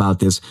 all about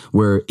this,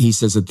 where he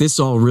says that this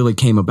all really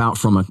came about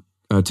from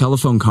a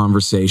telephone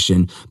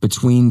conversation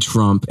between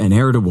Trump and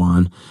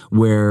Erdogan,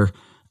 where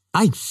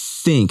I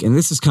think, and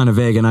this is kind of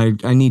vague, and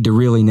I need to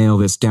really nail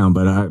this down,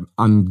 but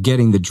I'm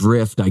getting the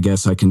drift, I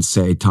guess I can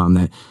say, Tom,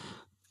 that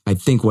I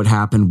think what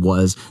happened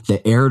was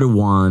that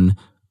Erdogan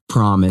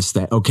promise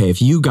that, okay,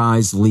 if you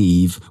guys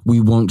leave, we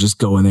won't just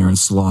go in there and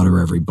slaughter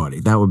everybody.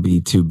 That would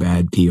be too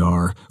bad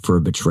PR for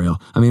a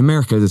betrayal. I mean,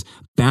 America is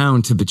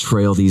bound to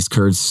betrayal these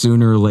Kurds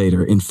sooner or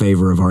later in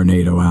favor of our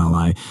NATO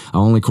ally. The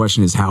only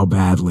question is how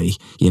badly,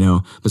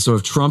 But so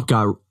if Trump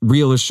got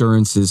real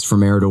assurances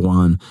from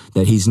Erdogan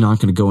that he's not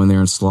going to go in there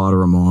and slaughter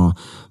them all,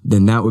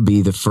 then that would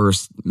be the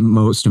first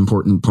most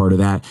important part of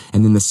that.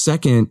 And then the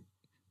second,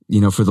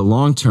 for the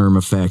long-term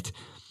effect,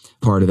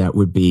 part of that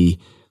would be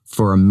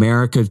for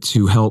America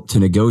to help to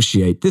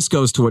negotiate. This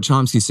goes to what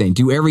Chomsky's saying.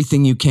 Do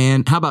everything you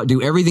can. How about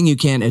do everything you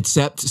can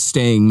except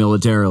staying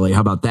militarily?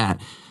 How about that?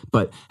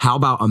 But how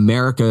about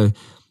America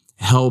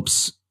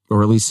helps,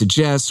 or at least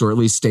suggests, or at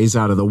least stays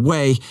out of the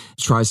way,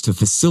 tries to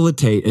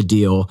facilitate a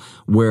deal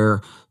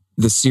where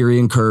the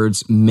Syrian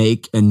Kurds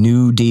make a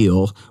new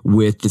deal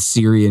with the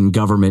Syrian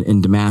government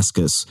in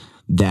Damascus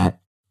that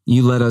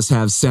you let us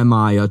have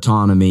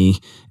semi-autonomy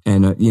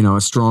and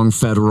a strong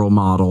federal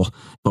model,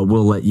 but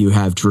we'll let you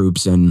have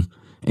troops and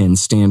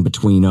stand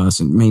between us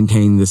and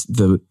maintain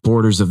the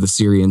borders of the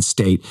Syrian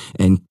state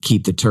and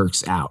keep the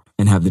Turks out,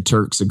 and have the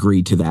Turks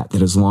agree to that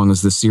as long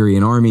as the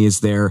Syrian army is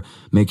there,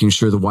 making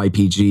sure the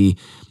YPG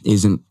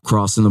isn't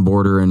crossing the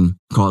border and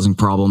causing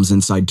problems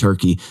inside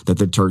Turkey, that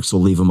the Turks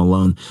will leave them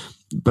alone.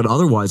 But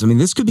otherwise, I mean,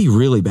 this could be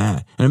really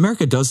bad. And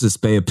America does this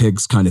Bay of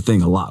Pigs kind of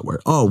thing a lot where,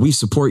 oh, we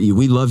support you,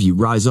 we love you,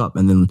 rise up,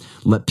 and then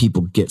let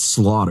people get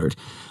slaughtered.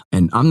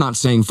 And I'm not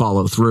saying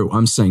follow through.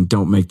 I'm saying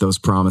don't make those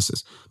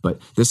promises.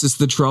 But this is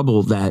the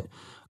trouble that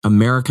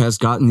America has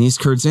gotten these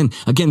Kurds in.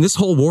 Again, this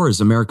whole war is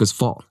America's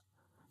fault.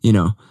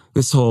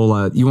 This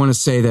whole, you want to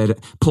say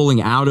that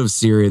pulling out of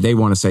Syria, they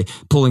want to say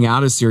pulling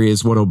out of Syria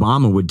is what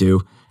Obama would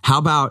do. How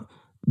about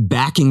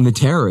backing the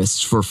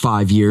terrorists for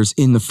 5 years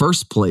in the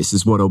first place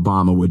is what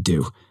Obama would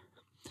do?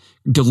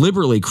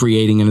 Deliberately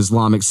creating an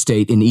Islamic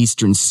State in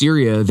eastern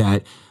Syria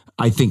that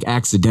I think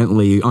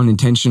accidentally,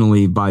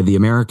 unintentionally by the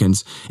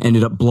Americans,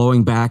 ended up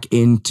blowing back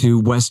into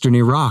Western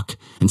Iraq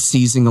and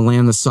seizing a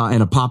land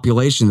and a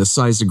population the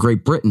size of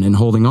Great Britain and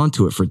holding on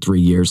to it for 3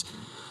 years.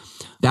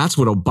 That's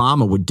what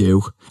Obama would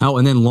do. Oh,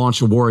 and then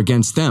launch a war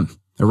against them,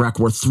 Iraq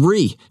War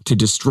III, to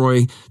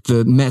destroy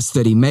the mess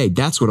that he made.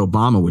 That's what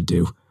Obama would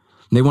do.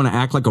 They want to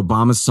act like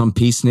Obama's some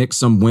peacenik,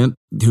 some wimp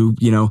who,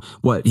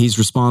 he's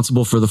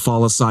responsible for the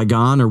fall of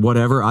Saigon or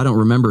whatever. I don't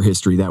remember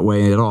history that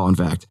way at all, in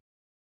fact.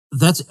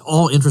 That's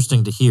all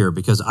interesting to hear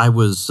because I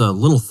was a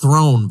little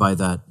thrown by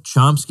that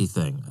Chomsky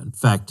thing. In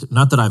fact,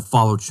 not that I've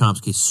followed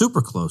Chomsky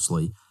super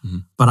closely,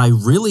 but I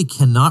really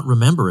cannot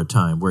remember a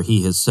time where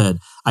he has said,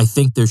 I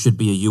think there should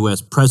be a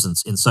U.S.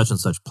 presence in such and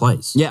such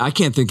place. Yeah, I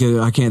can't think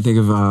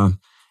of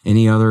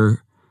any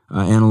other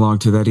analog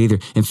to that either.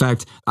 In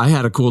fact, I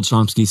had a cool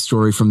Chomsky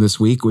story from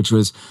this week, which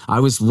was I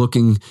was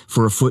looking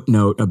for a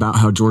footnote about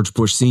how George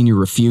Bush Sr.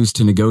 refused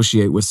to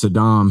negotiate with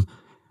Saddam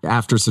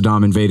after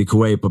Saddam invaded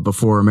Kuwait, but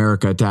before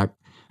America attacked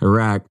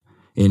Iraq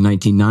in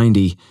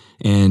 1990.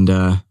 And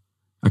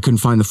I couldn't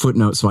find the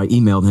footnote, so I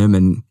emailed him,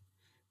 and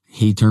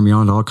he turned me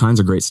on to all kinds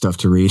of great stuff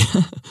to read.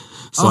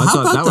 So I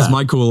thought that was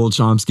my cool little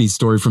Chomsky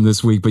story from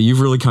this week, but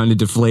you've really kind of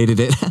deflated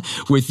it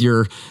with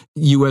your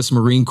U.S.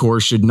 Marine Corps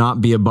should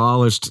not be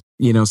abolished,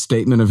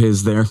 statement of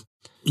his there.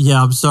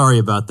 Yeah, I'm sorry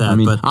about that. I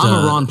mean, but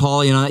I'm a Ron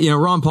Paul.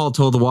 Ron Paul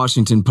told the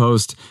Washington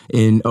Post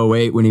in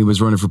 2008 when he was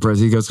running for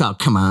president, he goes, "Oh,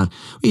 come on.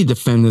 We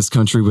defend this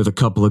country with a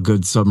couple of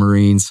good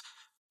submarines.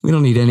 We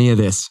don't need any of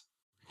this."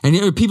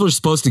 And people are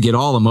supposed to get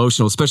all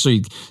emotional,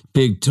 especially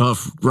big,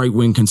 tough,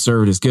 right-wing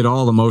conservatives, get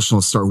all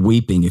emotional, start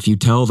weeping if you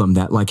tell them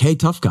that, like, hey,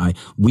 tough guy,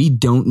 we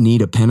don't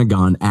need a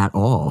Pentagon at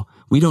all.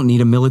 We don't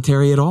need a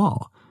military at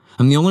all.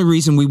 And the only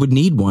reason we would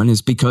need one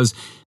is because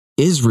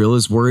Israel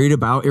is worried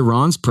about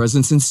Iran's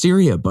presence in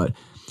Syria. But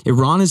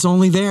Iran is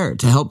only there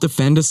to help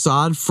defend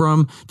Assad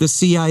from the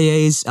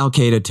CIA's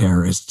Al-Qaeda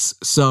terrorists.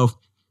 So,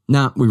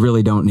 no, we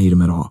really don't need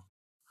them at all.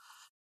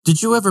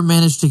 Did you ever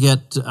manage to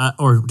get,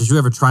 or did you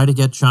ever try to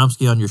get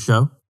Chomsky on your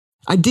show?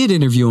 I did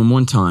interview him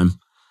one time.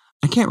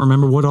 I can't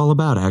remember what all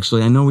about,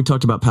 actually. I know we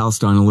talked about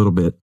Palestine a little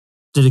bit.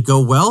 Did it go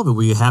well?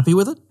 Were you happy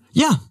with it?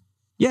 Yeah.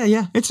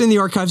 It's in the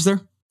archives there.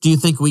 Do you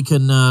think we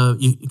can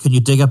you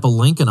dig up a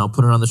link and I'll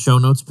put it on the show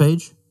notes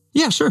page?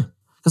 Yeah, sure.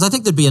 Because I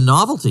think there'd be a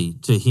novelty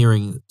to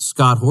hearing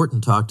Scott Horton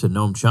talk to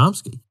Noam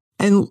Chomsky.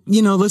 And,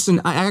 listen,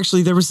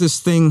 there was this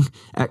thing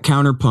at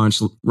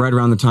Counterpunch right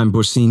around the time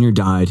Bush Sr.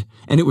 died,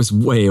 and it was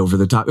way over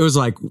the top. It was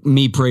like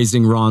me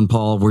praising Ron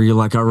Paul, where you're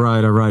like, all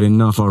right,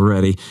 enough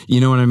already.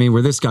 You know what I mean?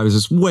 Where this guy was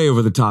just way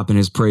over the top in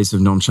his praise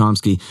of Noam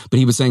Chomsky. But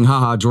he was saying,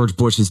 haha, George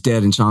Bush is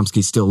dead and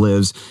Chomsky still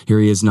lives. Here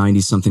he is,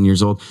 90-something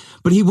years old.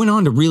 But he went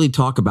on to really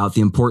talk about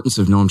the importance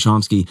of Noam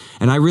Chomsky.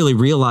 And I really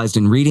realized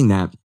in reading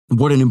that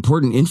what an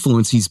important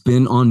influence he's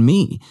been on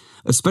me,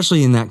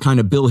 especially in that kind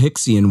of Bill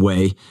Hixian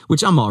way,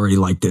 which I'm already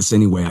like this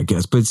anyway, I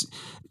guess. But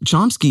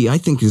Chomsky, I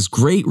think, is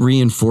great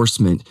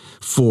reinforcement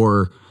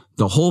for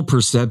the whole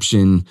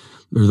perception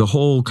or the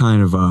whole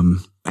kind of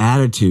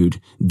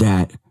attitude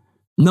that,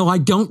 no, I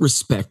don't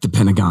respect the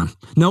Pentagon.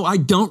 No, I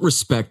don't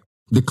respect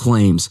the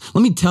claims.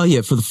 Let me tell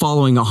you for the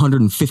following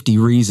 150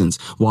 reasons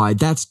why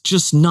that's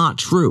just not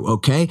true,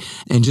 okay?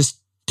 And just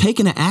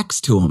taking an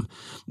axe to him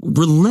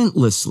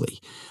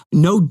relentlessly.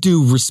 No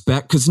due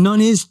respect, because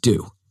none is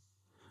due.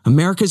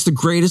 America is the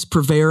greatest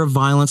purveyor of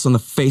violence on the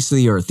face of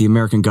the earth. The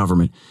American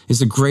government is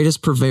the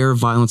greatest purveyor of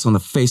violence on the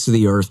face of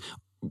the earth.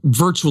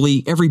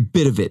 Virtually every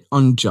bit of it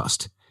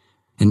unjust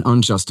and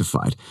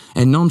unjustified.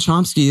 And Noam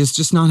Chomsky is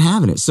just not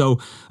having it. So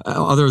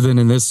other than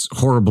in this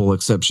horrible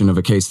exception of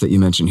a case that you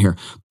mentioned here.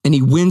 And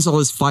he wins all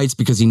his fights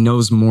because he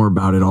knows more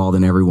about it all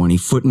than everyone. He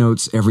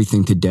footnotes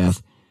everything to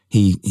death.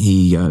 He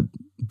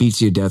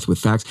beats you to death with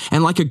facts.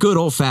 And like a good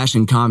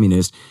old-fashioned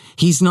communist,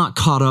 he's not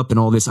caught up in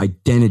all this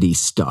identity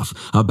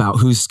stuff about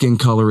whose skin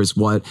color is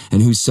what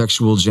and whose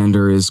sexual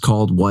gender is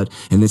called what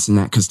and this and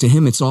that. Because to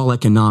him, it's all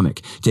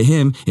economic. To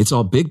him, it's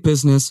all big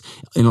business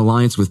in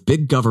alliance with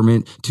big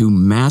government to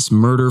mass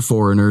murder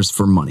foreigners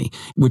for money,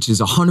 which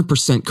is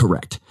 100%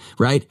 correct,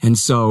 right? And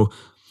so,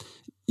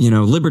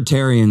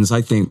 libertarians,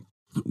 I think,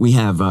 we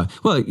have, Murray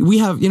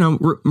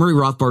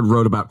Rothbard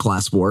wrote about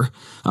class war,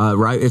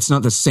 right? It's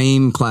not the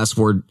same class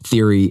war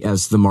theory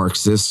as the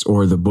Marxists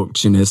or the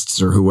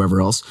Bookchinists or whoever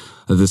else,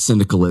 the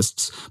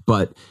syndicalists,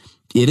 but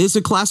it is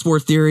a class war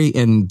theory,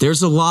 and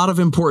there's a lot of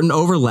important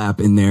overlap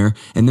in there,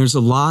 and there's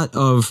a lot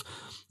of,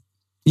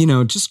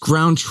 just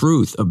ground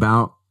truth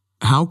about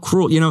how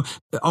cruel,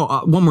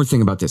 one more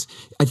thing about this.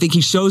 I think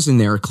he shows in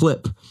there a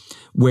clip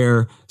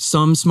where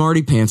some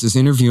smarty pants is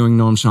interviewing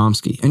Noam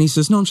Chomsky. And he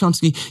says, Noam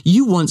Chomsky,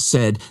 you once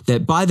said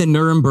that by the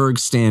Nuremberg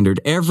standard,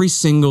 every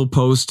single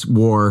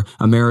post-war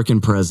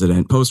American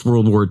president,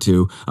 post-World War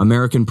II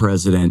American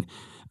president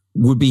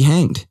would be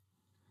hanged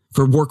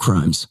for war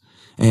crimes.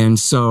 And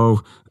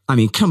so, I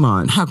mean, come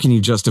on, how can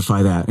you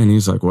justify that? And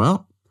he's like,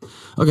 well,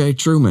 okay,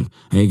 Truman.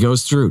 And he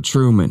goes through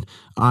Truman,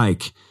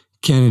 Ike,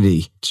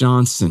 Kennedy,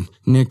 Johnson,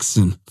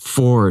 Nixon,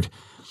 Ford,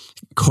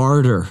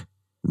 Carter,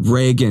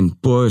 Reagan,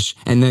 Bush,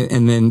 and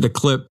then the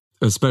clip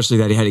especially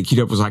that he had it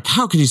queued up, was like,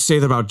 how could you say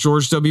that about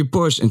George W.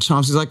 Bush? And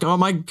Chomsky's like, oh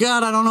my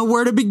God, I don't know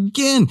where to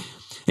begin. And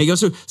he goes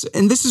through,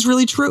 and this is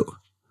really true.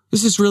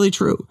 This is really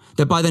true,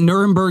 that by the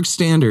Nuremberg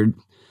standard,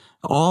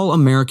 all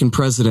American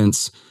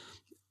presidents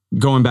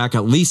going back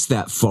at least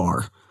that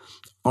far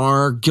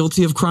are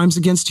guilty of crimes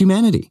against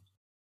humanity.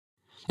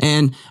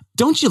 And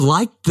don't you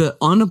like the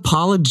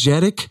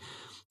unapologetic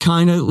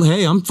kind of,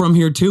 hey, I'm from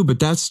here too, but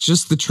that's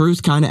just the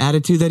truth kind of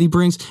attitude that he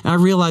brings? And I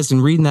realized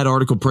in reading that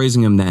article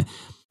praising him that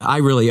I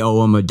really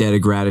owe him a debt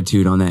of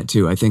gratitude on that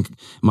too. I think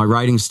my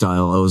writing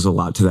style owes a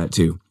lot to that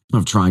too,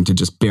 of trying to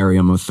just bury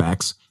him with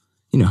facts.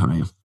 You know how I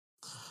am.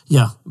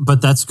 Yeah,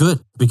 but that's good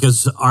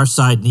because our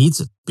side needs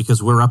it,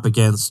 because we're up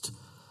against,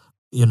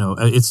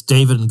 it's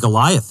David and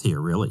Goliath here,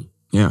 really.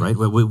 Yeah. Right.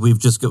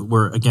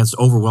 We're against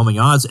overwhelming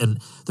odds,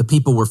 and the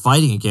people we're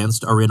fighting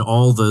against are in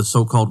all the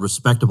so-called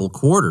respectable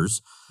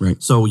quarters. Right.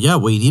 So yeah,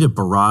 we need a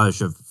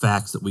barrage of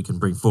facts that we can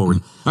bring forward.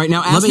 All right.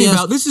 Now ask me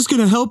about this is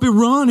going to help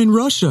Iran and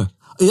Russia.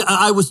 You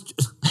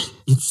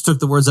just took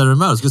the words out of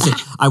my mouth. I was going to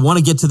say, I want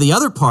to get to the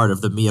other part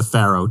of the Mia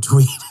Farrow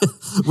tweet,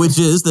 which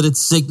is that it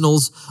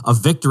signals a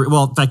victory.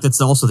 Well, in fact,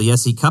 that's also the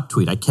SE Cup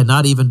tweet. I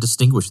cannot even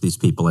distinguish these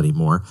people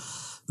anymore.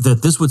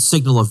 That this would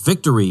signal a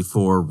victory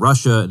for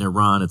Russia and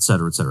Iran, et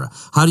cetera, et cetera.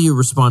 How do you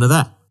respond to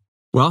that?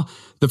 Well,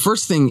 the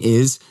first thing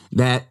is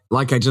that,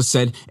 like I just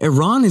said,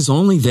 Iran is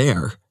only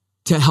there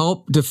to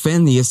help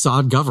defend the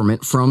Assad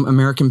government from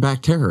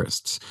American-backed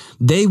terrorists.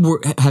 They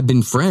had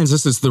been friends.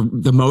 This is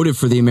the motive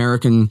for the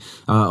American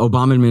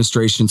Obama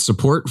administration's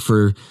support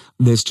for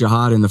this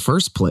jihad in the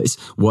first place,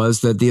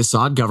 was that the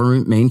Assad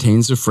government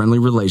maintains a friendly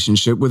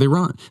relationship with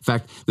Iran. In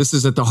fact, this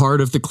is at the heart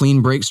of the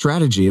clean break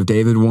strategy of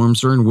David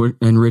Wormser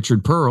and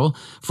Richard Pearl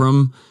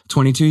from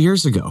 22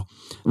 years ago,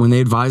 when they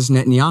advised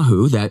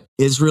Netanyahu that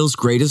Israel's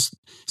greatest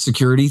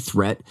security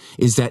threat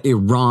is that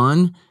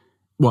Iran,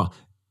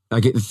 I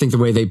think the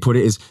way they put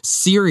it is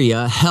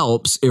Syria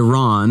helps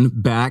Iran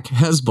back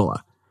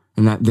Hezbollah,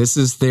 and that this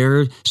is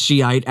their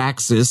Shiite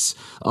axis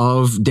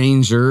of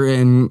danger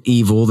and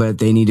evil that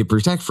they need to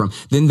protect from.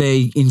 Then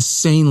they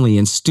insanely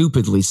and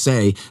stupidly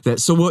say that,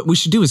 so what we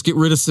should do is get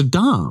rid of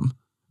Saddam.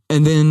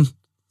 And then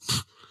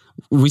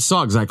we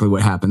saw exactly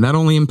what happened. That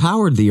only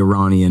empowered the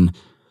Iranian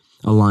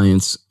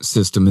alliance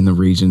system in the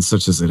region,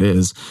 such as it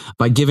is,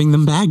 by giving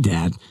them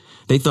Baghdad.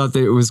 They thought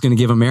that it was going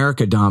to give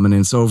America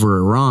dominance over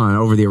Iran,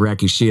 over the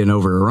Iraqi Shia and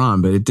over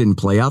Iran, but it didn't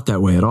play out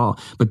that way at all.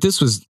 But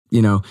this was,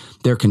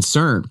 their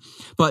concern.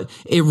 But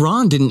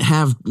Iran didn't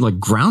have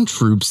ground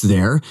troops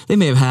there. They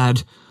may have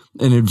had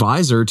an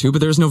advisor or two,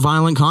 but there's no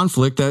violent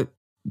conflict that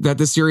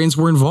the Syrians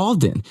were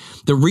involved in.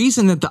 The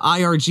reason that the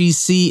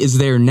IRGC is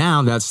there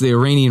now, that's the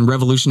Iranian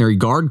Revolutionary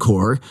Guard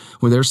Corps,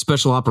 with their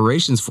special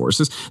operations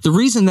forces, the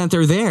reason that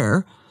they're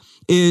there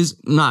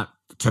is not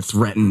to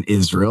threaten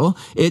Israel.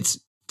 It's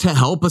to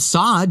help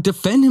Assad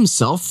defend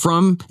himself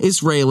from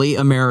Israeli,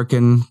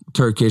 American,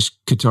 Turkish,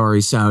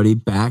 Qatari,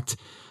 Saudi-backed,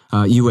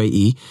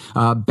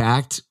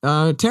 UAE-backed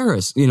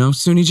terrorists,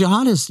 Sunni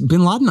jihadists,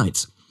 bin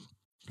Ladenites.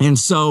 And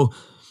so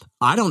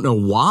I don't know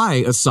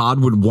why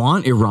Assad would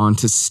want Iran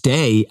to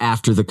stay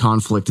after the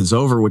conflict is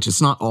over, which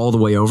is not all the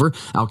way over.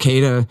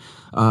 Al-Qaeda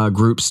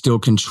groups still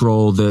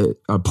control the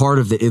part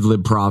of the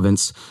Idlib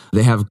province.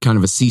 They have kind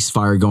of a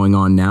ceasefire going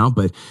on now,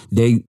 but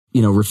they,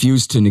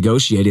 refuse to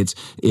negotiate.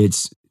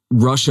 It's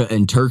Russia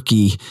and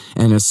Turkey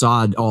and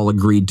Assad all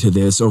agreed to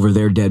this over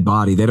their dead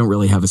body. They don't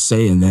really have a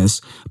say in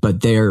this, but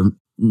they're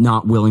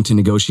not willing to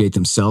negotiate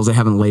themselves. They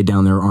haven't laid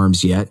down their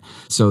arms yet.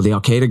 So the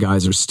Al-Qaeda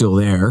guys are still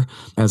there.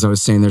 As I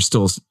was saying, there's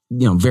still,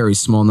 very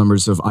small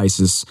numbers of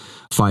ISIS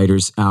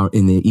fighters out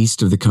in the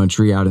east of the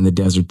country, out in the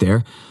desert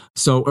there.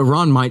 So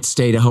Iran might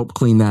stay to help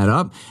clean that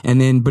up.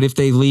 But if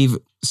they leave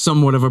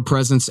somewhat of a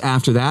presence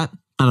after that,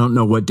 I don't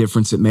know what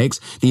difference it makes.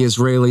 The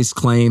Israelis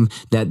claim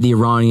that the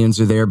Iranians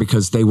are there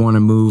because they want to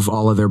move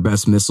all of their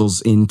best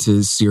missiles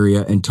into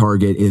Syria and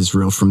target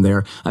Israel from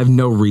there. I have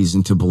no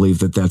reason to believe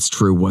that that's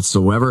true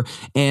whatsoever.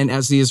 And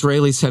as the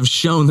Israelis have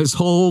shown this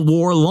whole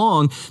war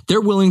long, they're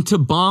willing to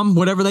bomb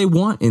whatever they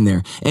want in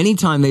there.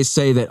 Anytime they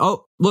say that,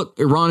 oh, look,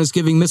 Iran is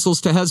giving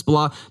missiles to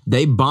Hezbollah,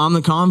 they bomb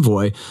the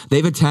convoy.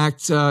 They've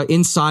attacked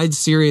inside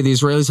Syria. The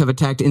Israelis have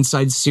attacked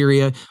inside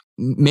Syria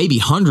maybe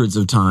hundreds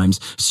of times,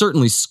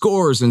 certainly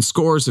scores and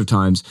scores of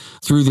times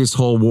through this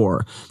whole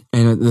war.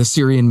 And the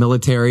Syrian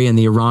military and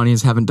the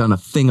Iranians haven't done a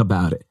thing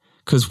about it.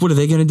 Because what are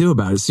they going to do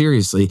about it?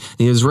 Seriously,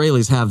 the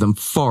Israelis have them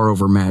far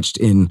overmatched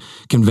in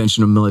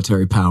conventional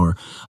military power.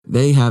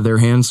 They have their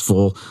hands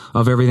full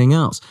of everything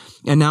else.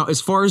 And now, as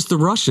far as the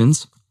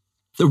Russians,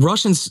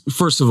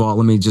 first of all,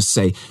 let me just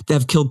say, they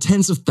have killed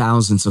tens of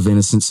thousands of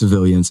innocent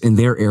civilians in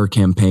their air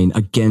campaign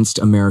against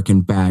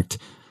American-backed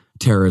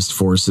terrorist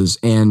forces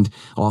and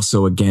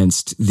also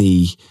against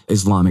the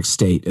Islamic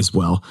State as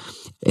well.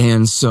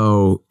 And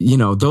so,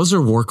 those are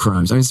war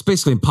crimes. I mean, it's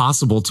basically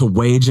impossible to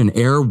wage an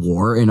air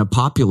war in a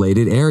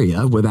populated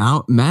area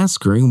without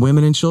massacring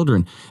women and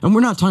children. And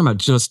we're not talking about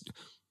just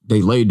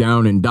they lay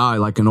down and die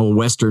like an old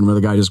Western where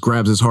the guy just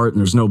grabs his heart and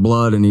there's no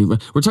blood. And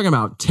we're talking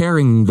about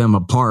tearing them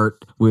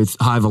apart with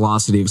high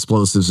velocity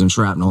explosives and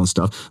shrapnel and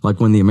stuff, like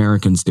when the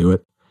Americans do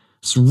it.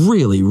 It's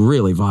really,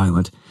 really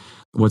violent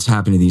what's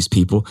happening to these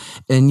people.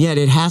 And yet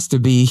it has to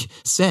be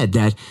said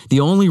that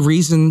the only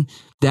reason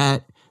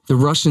that the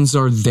Russians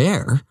are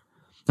there,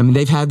 I mean,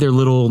 they've had their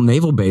little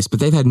naval base, but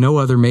they've had no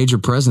other major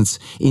presence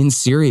in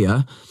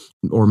Syria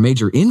or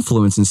major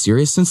influence in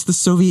Syria since the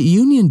Soviet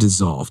Union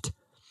dissolved.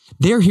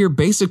 They're here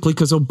basically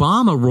because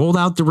Obama rolled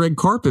out the red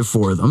carpet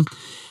for them.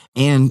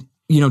 And,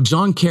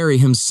 John Kerry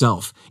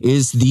himself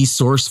is the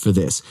source for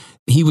this.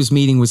 He was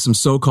meeting with some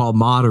so-called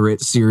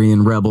moderate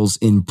Syrian rebels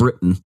in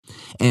Britain,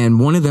 and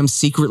one of them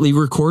secretly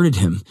recorded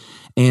him.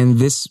 And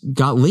this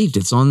got leaked.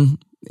 It's on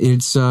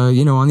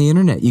the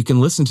internet. You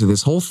can listen to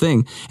this whole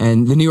thing.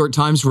 And the New York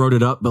Times wrote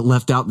it up, but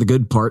left out the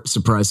good part.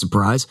 Surprise,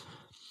 surprise.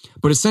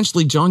 But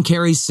essentially, John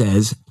Kerry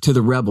says to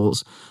the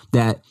rebels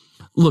that,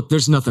 look,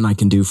 there's nothing I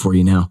can do for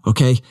you now,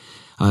 okay?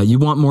 You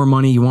want more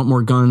money, you want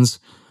more guns.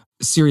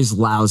 Syria's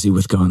lousy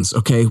with guns,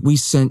 okay? We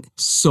sent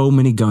so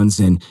many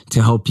guns in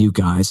to help you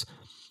guys.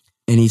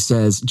 And he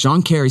says,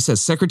 John Kerry says,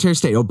 Secretary of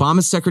State,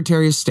 Obama's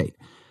Secretary of State,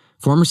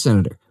 former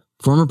senator,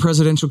 former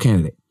presidential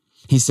candidate.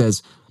 He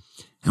says,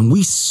 and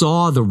we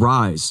saw the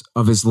rise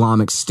of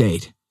Islamic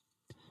State,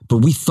 but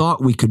we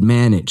thought we could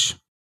manage.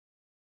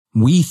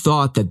 We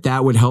thought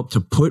that would help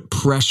to put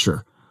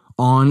pressure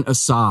on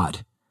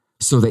Assad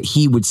so that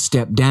he would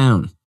step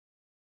down,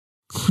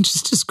 which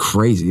is just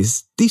crazy.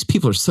 These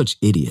people are such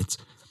idiots.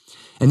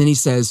 And then he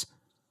says,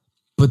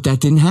 but that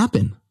didn't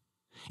happen.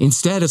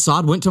 Instead,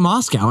 Assad went to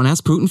Moscow and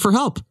asked Putin for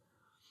help,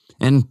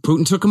 and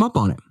Putin took him up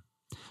on it.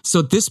 So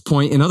at this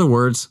point, in other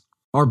words,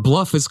 our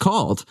bluff is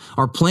called.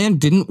 Our plan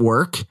didn't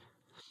work,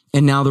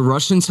 and now the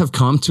Russians have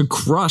come to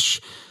crush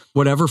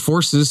whatever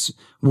forces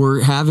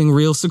were having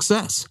real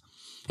success.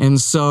 And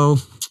so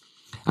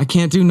I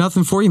can't do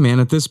nothing for you, man,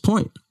 at this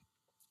point.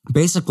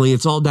 Basically,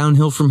 it's all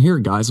downhill from here,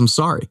 guys. I'm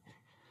sorry,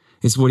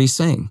 is what he's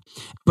saying.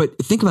 But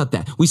think about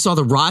that. We saw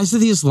the rise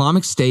of the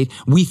Islamic State.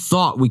 We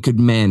thought we could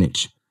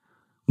manage.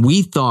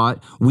 We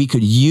thought we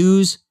could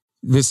use,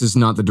 this is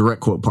not the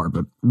direct quote part,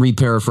 but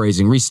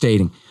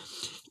restating.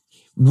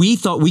 We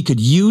thought we could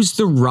use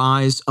the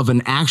rise of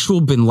an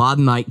actual bin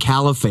Ladenite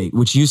caliphate,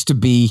 which used to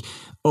be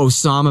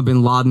Osama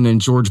bin Laden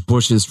and George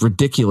Bush's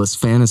ridiculous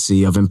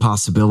fantasy of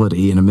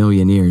impossibility in a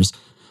million years.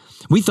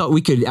 We thought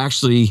we could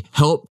actually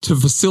help to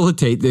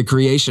facilitate the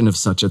creation of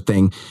such a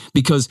thing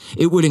because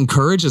it would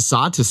encourage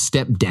Assad to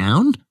step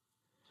down.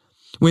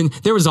 When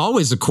there was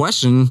always a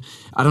question,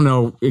 I don't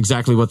know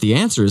exactly what the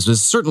answer is,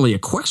 there's certainly a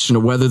question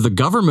of whether the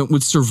government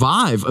would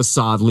survive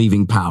Assad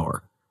leaving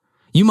power.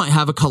 You might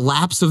have a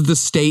collapse of the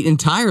state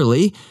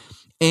entirely,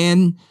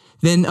 and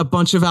then a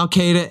bunch of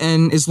Al-Qaeda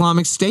and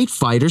Islamic State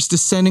fighters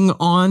descending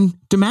on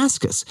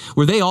Damascus,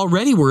 where they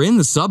already were in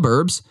the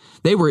suburbs.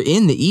 They were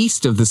in the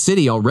east of the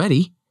city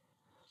already.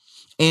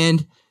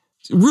 And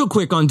real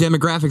quick on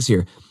demographics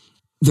here.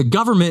 The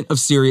government of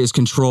Syria is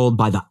controlled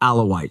by the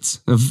Alawites,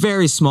 a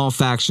very small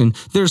faction.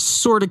 There's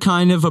sort of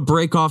kind of a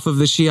break off of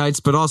the Shiites,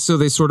 but also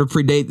they sort of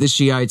predate the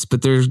Shiites,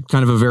 but there's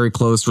kind of a very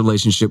close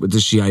relationship with the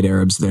Shiite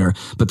Arabs there.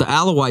 But the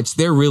Alawites,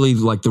 they're really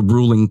like the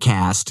ruling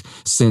caste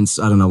since,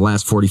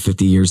 last 40,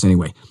 50 years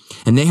anyway.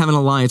 And they have an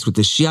alliance with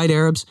the Shiite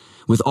Arabs,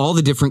 with all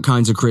the different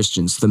kinds of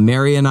Christians, the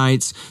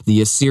Marianites,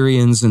 the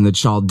Assyrians, and the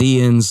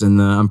Chaldeans,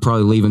 and I'm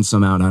probably leaving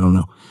some out, I don't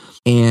know.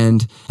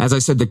 And as I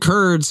said, the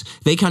Kurds,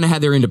 they kind of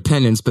had their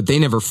independence, but they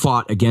never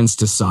fought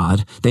against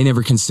Assad. They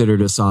never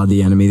considered Assad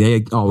the enemy.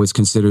 They always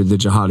considered the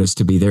jihadists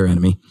to be their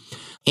enemy.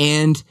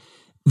 And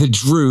the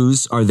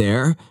Druze are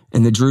there,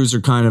 and the Druze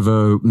are kind of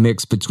a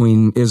mix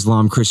between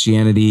Islam,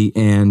 Christianity,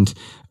 and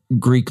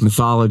Greek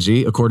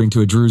mythology, according to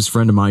a Druze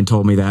friend of mine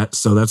told me that.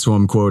 So that's who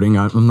I'm quoting.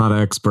 I'm not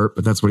an expert,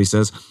 but that's what he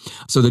says.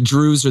 So the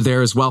Druze are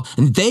there as well,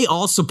 and they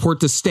all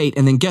support the state.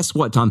 And then guess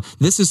what, Tom?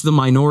 This is the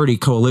minority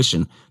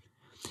coalition.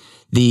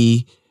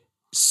 The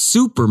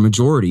super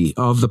majority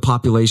of the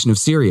population of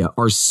Syria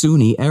are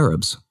Sunni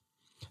Arabs.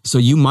 So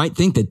you might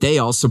think that they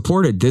all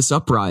supported this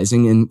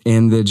uprising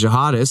and the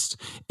jihadists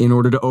in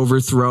order to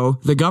overthrow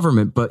the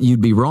government, but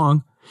you'd be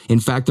wrong. In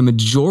fact, the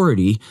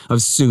majority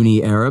of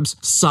Sunni Arabs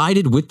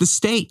sided with the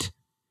state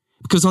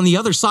because on the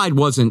other side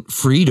wasn't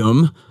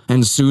freedom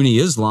and Sunni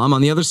Islam.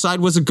 On the other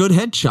side was a good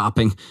head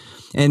chopping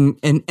and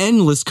an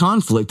endless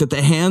conflict at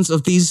the hands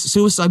of these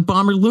suicide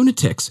bomber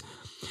lunatics.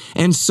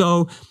 And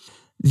so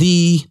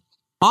the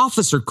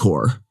officer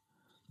corps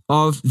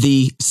of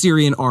the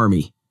Syrian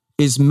army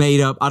is made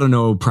up, I don't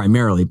know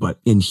primarily, but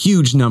in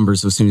huge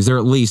numbers of Sunnis. They're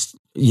at least,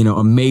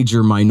 a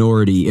major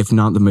minority, if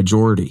not the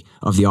majority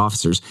of the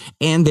officers.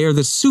 And they're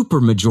the super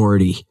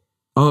majority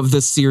of the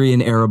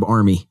Syrian Arab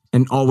army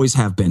and always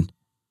have been.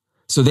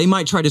 So they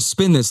might try to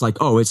spin this like,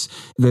 oh, it's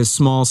the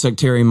small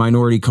sectarian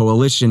minority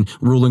coalition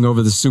ruling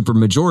over the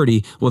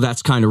supermajority. Well,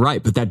 that's kind of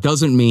right. But that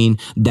doesn't mean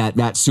that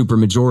that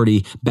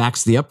supermajority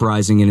backs the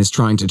uprising and is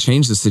trying to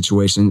change the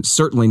situation.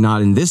 Certainly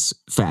not in this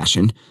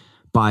fashion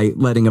by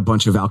letting a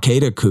bunch of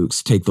Al-Qaeda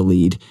kooks take the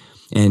lead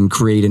and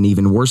create an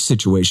even worse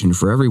situation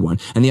for everyone.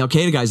 And the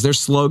Al-Qaeda guys, their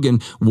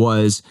slogan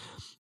was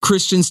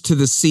Christians to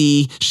the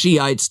sea,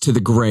 Shiites to the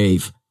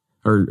grave,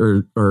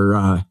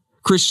 or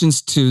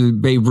Christians to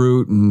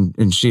Beirut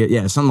and Shiite.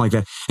 Yeah, something like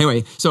that.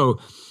 Anyway, so,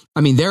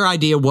 I mean, their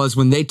idea was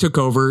when they took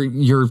over,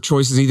 your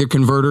choice is either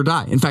convert or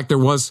die. In fact, there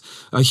was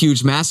a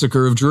huge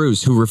massacre of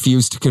Druze who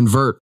refused to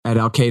convert at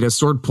Al-Qaeda's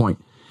sword point.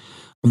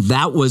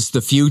 That was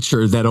the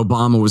future that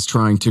Obama was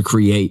trying to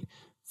create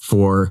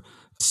for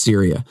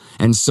Syria.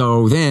 And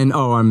so then,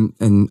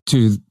 and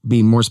to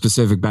be more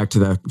specific, back to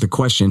the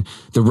question,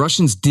 the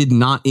Russians did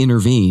not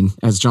intervene,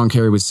 as John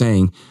Kerry was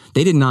saying.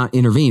 They did not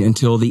intervene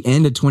until the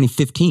end of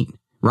 2015.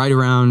 Right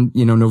around,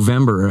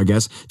 November, I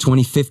guess,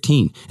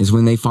 2015 is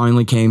when they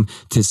finally came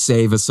to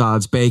save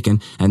Assad's bacon.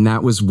 And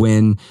that was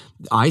when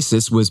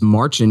ISIS was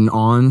marching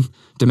on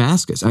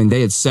Damascus. I mean,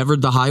 they had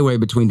severed the highway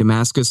between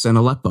Damascus and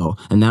Aleppo.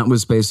 And that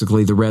was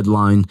basically the red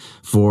line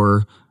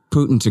for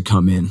Putin to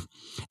come in.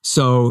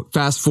 So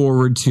fast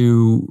forward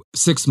to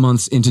 6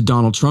 months into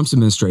Donald Trump's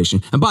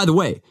administration. And by the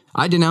way,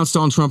 I denounced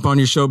Donald Trump on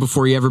your show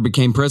before he ever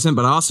became president,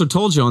 but I also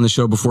told you on the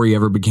show before he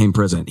ever became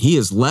president. He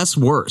is less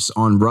worse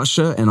on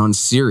Russia and on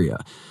Syria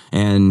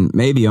and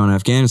maybe on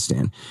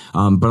Afghanistan.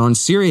 But on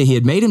Syria, he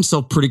had made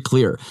himself pretty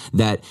clear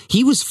that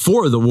he was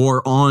for the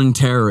war on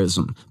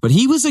terrorism, but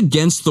he was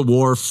against the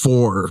war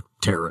for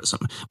terrorism,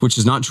 which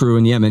is not true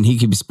in Yemen. He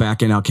keeps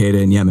backing Al-Qaeda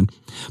in Yemen.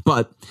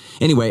 But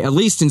anyway, at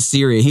least in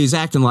Syria, he was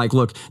acting like,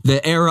 look,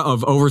 the era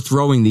of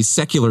overthrowing these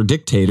secular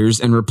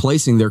dictators and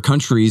replacing their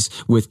countries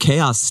with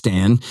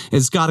Chaos-stan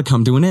has got to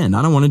come to an end.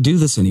 I don't want to do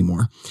this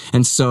anymore.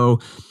 And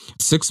so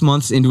 6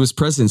 months into his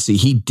presidency,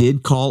 he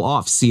did call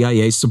off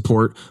CIA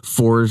support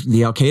for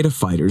the Al-Qaeda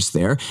fighters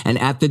there. And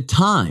at the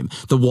time,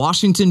 the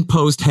Washington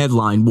Post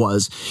headline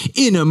was,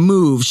 "In a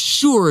move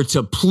sure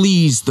to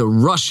please the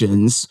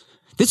Russians."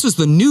 This was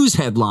the news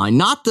headline,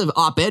 not the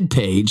op-ed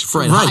page,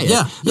 Fred Hyatt.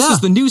 Yeah, this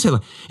was the news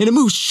headline. In a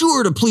move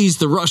sure to please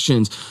the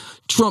Russians,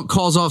 Trump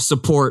calls off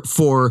support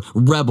for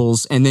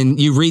rebels. And then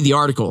you read the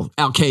article,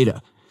 Al-Qaeda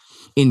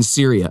in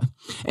Syria.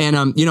 And,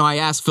 I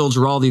asked Phil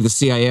Giraldi, the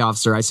CIA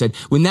officer, I said,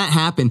 when that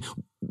happened,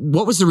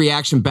 what was the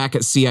reaction back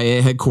at CIA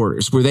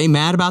headquarters? Were they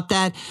mad about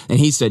that? And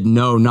he said,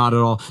 no, not at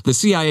all. The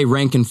CIA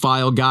rank and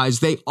file guys,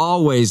 they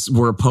always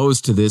were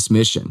opposed to this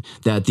mission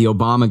that the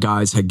Obama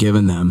guys had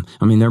given them.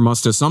 I mean,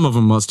 some of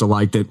them must have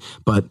liked it,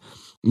 but,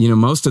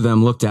 most of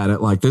them looked at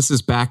it like this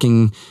is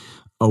backing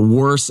a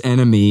worse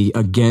enemy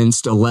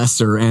against a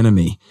lesser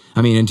enemy.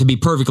 I mean, and to be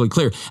perfectly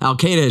clear,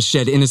 Al-Qaeda has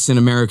shed innocent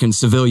American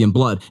civilian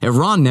blood.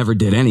 Iran never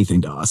did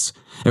anything to us.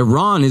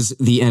 Iran is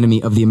the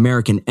enemy of the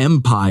American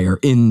empire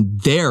in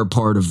their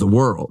part of the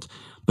world.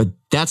 But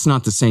that's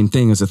not the same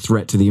thing as a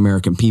threat to the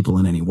American people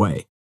in any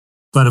way.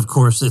 But of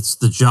course, it's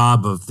the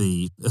job of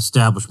the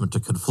establishment to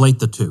conflate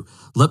the two.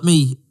 Let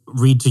me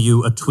read to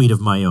you a tweet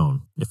of my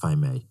own, if I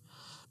may,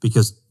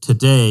 because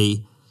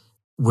today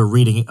we're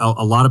reading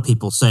a lot of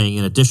people saying,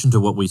 in addition to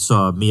what we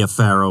saw Mia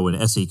Farrow and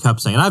S.E.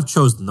 Cupp saying, and I've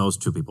chosen those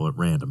two people at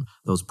random,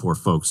 those poor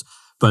folks,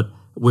 but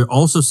we're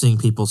also seeing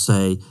people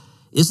say,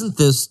 isn't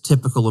this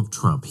typical of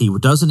Trump? He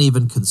doesn't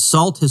even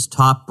consult his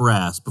top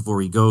brass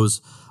before he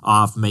goes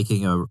off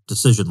making a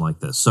decision like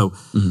this. So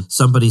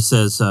somebody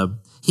says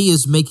he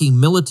is making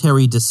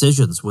military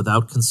decisions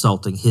without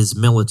consulting his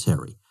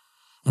military.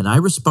 And I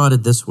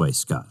responded this way,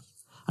 Scott.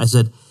 I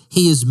said,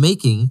 he is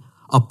making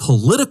a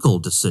political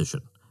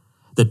decision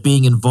that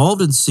being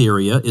involved in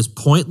Syria is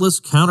pointless,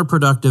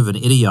 counterproductive, and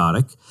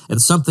idiotic,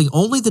 and something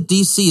only the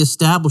D.C.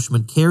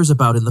 establishment cares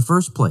about in the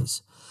first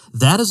place.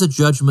 That is a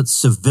judgment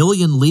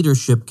civilian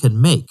leadership can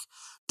make.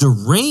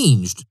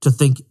 Deranged to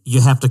think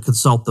you have to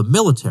consult the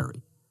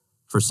military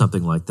for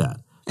something like that.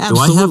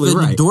 Absolutely. Do I have an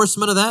right.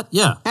 endorsement of that?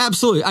 Yeah.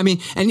 Absolutely. I mean,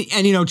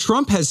 and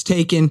Trump has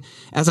taken,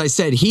 as I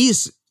said,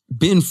 he's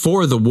been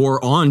for the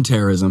war on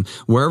terrorism.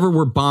 Wherever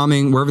we're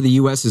bombing, wherever the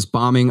U.S. is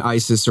bombing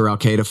ISIS or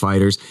Al-Qaeda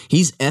fighters,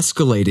 he's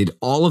escalated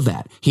all of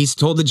that. He's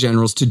told the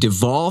generals to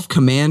devolve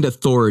command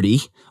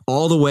authority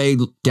all the way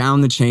down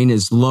the chain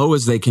as low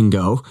as they can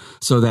go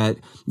so that,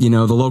 the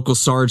local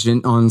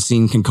sergeant on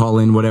scene can call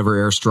in whatever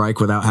airstrike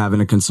without having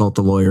to consult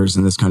the lawyers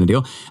and this kind of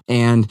deal.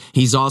 And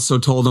he's also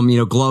told them,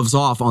 gloves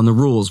off on the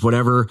rules,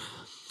 whatever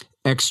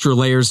extra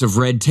layers of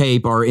red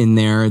tape are in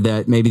there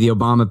that maybe the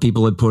Obama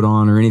people had put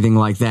on or anything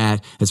like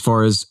that, as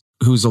far as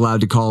who's allowed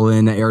to call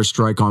in an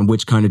airstrike on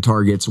which kind of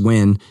targets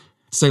when.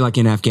 Say like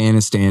in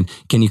Afghanistan,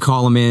 can you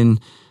call them in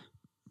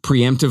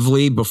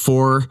preemptively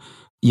before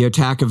you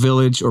attack a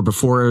village or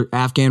before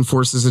Afghan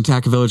forces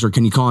attack a village, or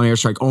can you call an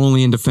airstrike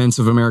only in defense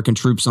of American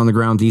troops on the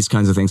ground? These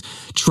kinds of things.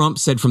 Trump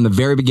said from the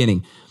very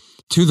beginning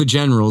to the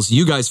generals,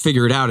 you guys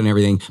figure it out and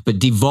everything, but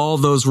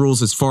devolve those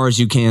rules as far as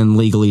you can,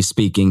 legally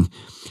speaking,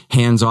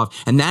 hands off.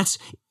 And that's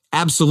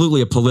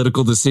absolutely a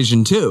political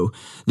decision too,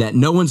 that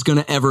no one's going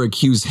to ever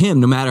accuse him,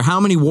 no matter how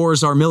many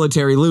wars our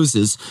military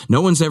loses, no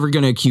one's ever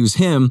going to accuse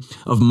him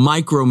of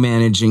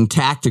micromanaging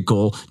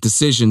tactical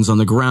decisions on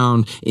the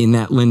ground in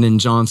that Lyndon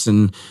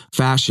Johnson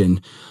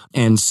fashion.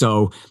 And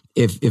so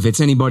if it's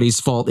anybody's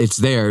fault, it's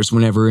theirs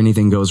whenever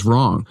anything goes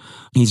wrong.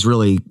 He's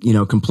really,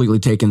 completely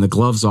taken the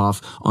gloves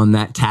off on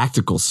that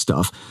tactical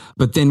stuff.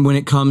 But then when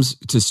it comes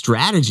to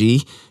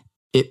strategy,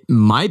 it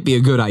might be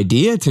a good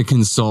idea to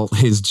consult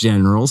his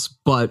generals,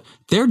 but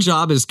their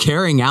job is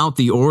carrying out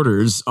the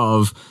orders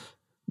of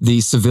the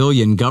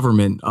civilian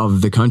government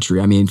of the country.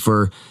 I mean,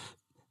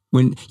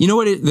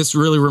 this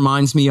really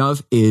reminds me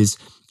of is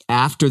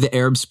after the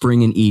Arab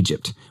Spring in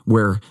Egypt,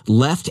 where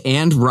left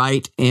and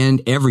right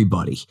and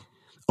everybody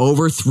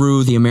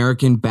overthrew the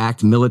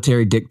American-backed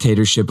military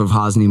dictatorship of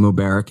Hosni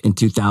Mubarak in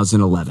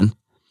 2011.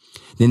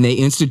 Then they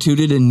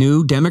instituted a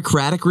new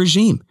democratic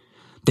regime.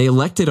 They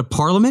elected a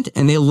parliament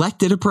and they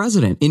elected a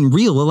president in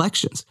real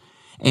elections.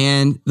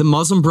 And the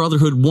Muslim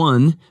Brotherhood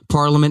won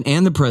parliament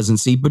and the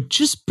presidency, but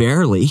just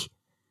barely,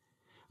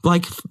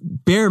 like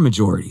bare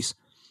majorities.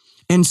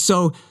 And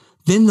so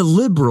then the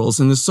liberals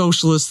and the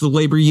socialists, the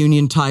labor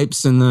union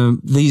types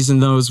and these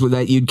and those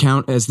that you'd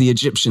count as the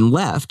Egyptian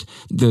left,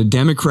 the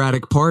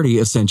Democratic Party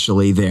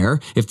essentially there,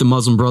 if the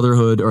Muslim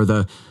Brotherhood or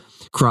the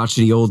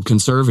crotchety old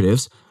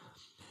conservatives,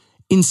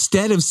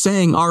 instead of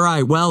saying, all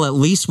right, well, at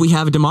least we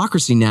have a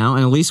democracy now,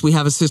 and at least we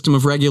have a system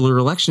of regular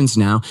elections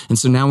now, and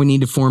so now we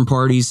need to form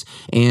parties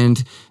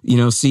and,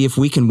 see if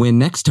we can win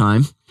next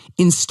time.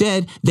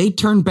 Instead, they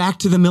turned back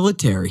to the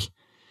military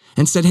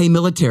and said, hey,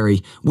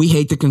 military, we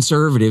hate the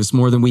conservatives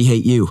more than we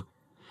hate you.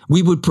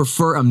 We would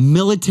prefer a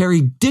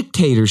military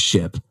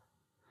dictatorship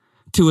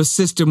to a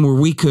system where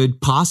we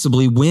could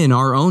possibly win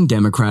our own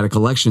democratic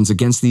elections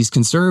against these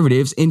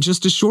conservatives in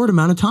just a short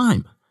amount of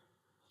time.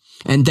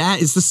 And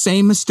that is the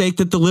same mistake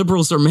that the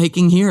liberals are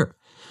making here,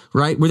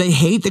 right? Where they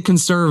hate the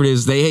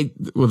conservatives, they hate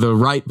the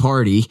right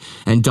party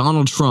and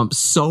Donald Trump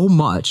so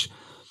much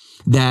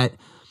that,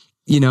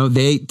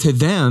 to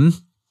them,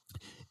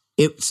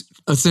 it's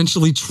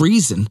essentially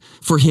treason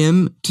for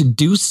him to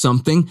do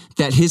something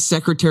that his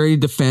Secretary of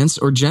Defense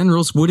or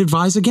generals would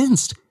advise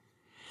against.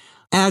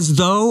 As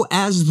though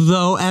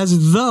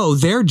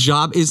their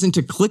job isn't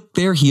to click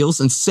their heels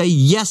and say,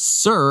 yes,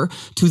 sir,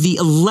 to the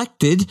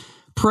elected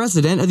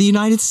president of the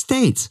United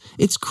States.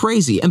 It's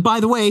crazy. And by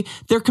the way,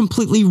 they're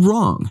completely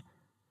wrong.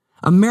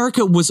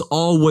 America was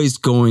always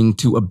going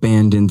to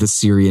abandon the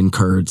Syrian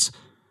Kurds.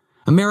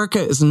 America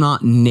is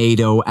not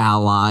NATO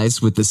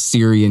allies with the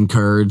Syrian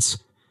Kurds.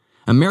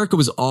 America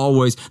was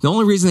always, the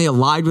only reason they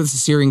allied with the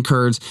Syrian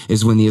Kurds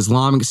is when the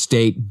Islamic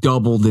State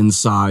doubled in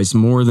size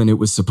more than it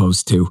was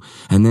supposed to.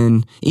 And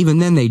then, even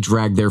then, they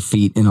dragged their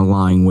feet in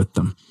allying with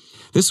them.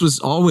 This was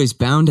always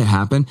bound to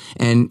happen.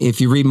 And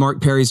if you read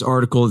Mark Perry's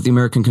article at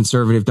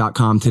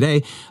theamericanconservative.com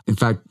today, in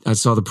fact, I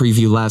saw the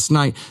preview last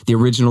night, the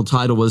original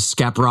title was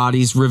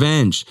Scaparotti's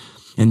Revenge.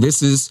 And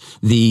this is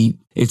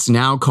it's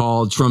now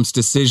called Trump's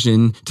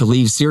decision to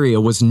leave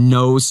Syria was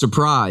no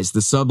surprise. The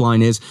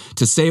subline is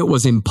to say it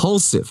was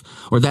impulsive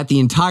or that the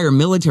entire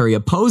military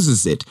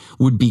opposes it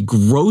would be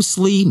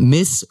grossly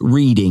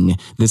misreading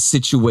the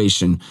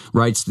situation,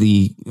 writes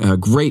the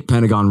great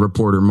Pentagon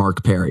reporter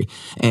Mark Perry.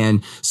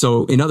 And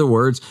so, in other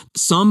words,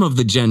 some of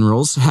the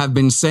generals have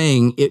been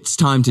saying it's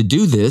time to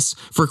do this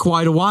for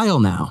quite a while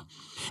now.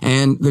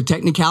 And the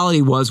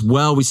technicality was,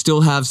 well, we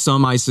still have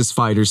some ISIS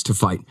fighters to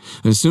fight.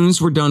 And as soon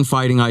as we're done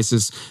fighting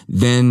ISIS,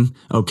 then,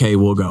 okay,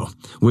 we'll go.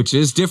 Which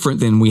is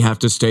different than we have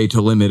to stay to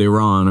limit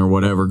Iran or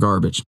whatever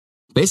garbage.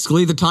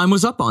 Basically, the time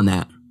was up on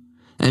that.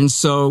 And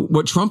so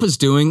what Trump is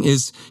doing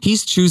is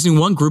he's choosing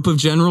one group of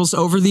generals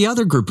over the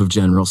other group of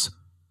generals.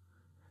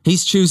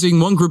 He's choosing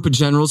one group of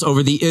generals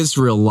over the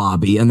Israel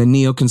lobby and the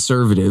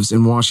neoconservatives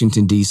in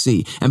Washington,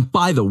 D.C. And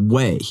by the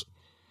way,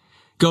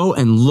 go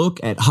and look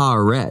at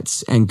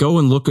Haaretz and go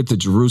and look at the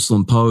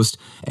Jerusalem Post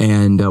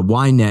and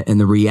Ynet and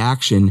the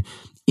reaction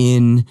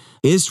in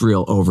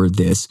Israel over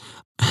this.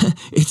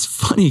 It's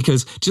funny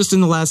because just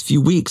in the last few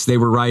weeks, they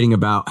were writing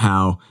about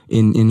how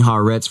in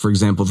Haaretz, for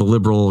example, the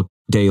liberal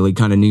daily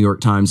kind of New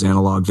York Times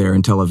analog there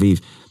in Tel Aviv,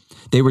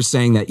 they were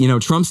saying that,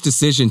 Trump's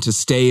decision to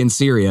stay in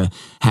Syria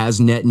has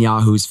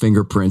Netanyahu's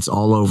fingerprints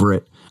all over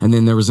it. And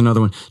then there was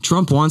another one.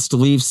 Trump wants to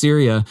leave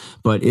Syria,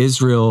 but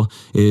Israel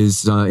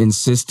is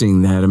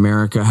insisting that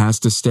America has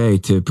to stay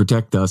to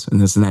protect us and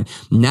this and that.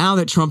 Now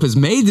that Trump has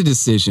made the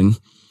decision,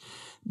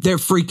 they're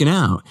freaking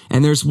out.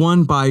 And there's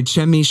one by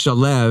Chemi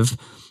Shalev.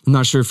 I'm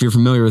not sure if you're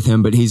familiar with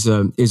him, but he's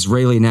an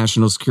Israeli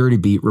national security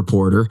beat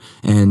reporter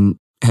and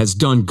has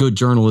done good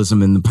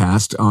journalism in the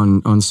past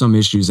on some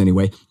issues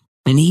anyway.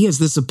 And he has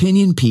this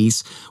opinion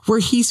piece where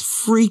he's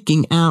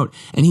freaking out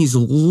and he's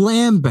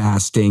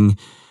lambasting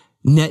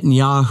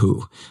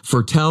Netanyahu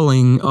for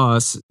telling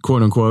us,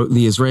 quote unquote,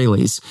 the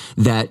Israelis,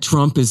 that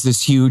Trump is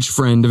this huge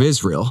friend of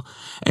Israel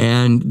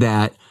and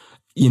that,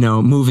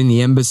 moving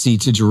the embassy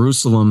to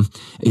Jerusalem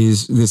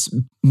is this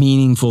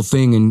meaningful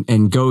thing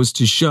and goes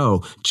to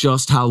show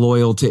just how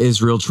loyal to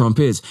Israel Trump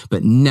is.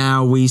 But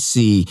now we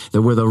see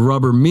that where the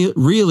rubber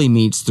really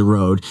meets the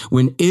road,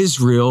 when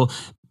Israel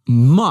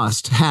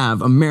must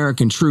have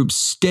American troops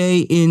stay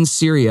in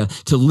Syria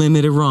to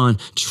limit Iran.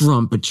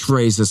 Trump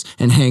betrays us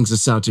and hangs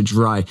us out to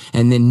dry.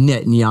 And then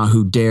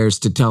Netanyahu dares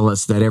to tell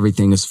us that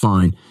everything is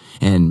fine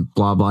and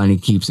blah, blah. And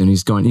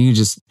he's going, and you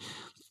just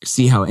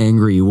see how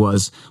angry he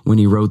was when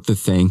he wrote the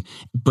thing.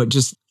 But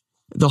just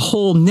the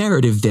whole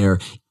narrative there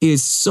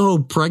is so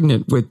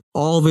pregnant with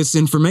all this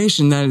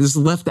information that is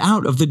left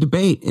out of the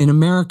debate in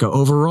America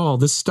overall,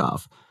 this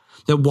stuff.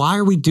 That why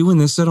are we doing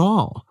this at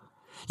all?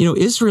 You know,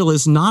 Israel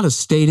is not a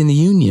state in the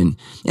Union.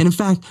 And in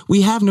fact,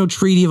 we have no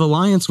treaty of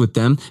alliance with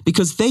them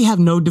because they have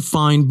no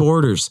defined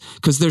borders,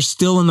 because they're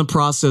still in the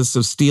process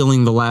of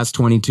stealing the last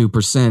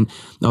 22%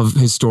 of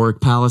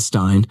historic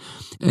Palestine.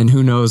 And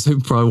who knows, they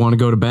probably want to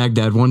go to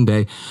Baghdad one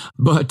day.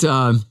 But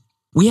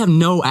we have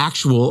no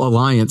actual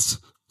alliance,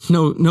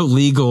 no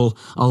legal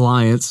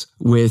alliance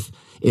with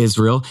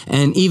Israel.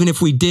 And even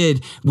if we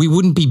did, we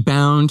wouldn't be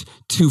bound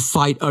to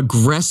fight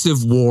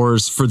aggressive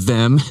wars for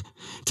them,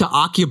 to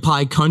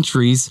occupy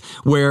countries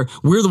where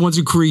we're the ones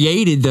who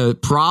created the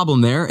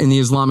problem there in the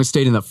Islamic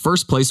State in the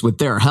first place with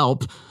their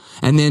help.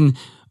 And then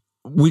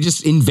we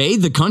just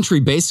invade the country,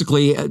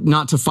 basically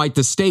not to fight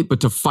the state,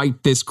 but to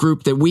fight this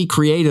group that we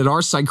created,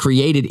 our side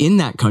created in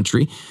that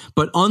country.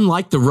 But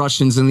unlike the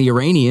Russians and the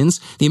Iranians,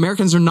 the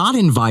Americans are not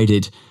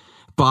invited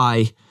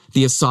by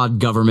the Assad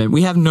government.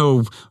 We have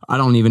I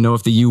don't even know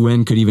if the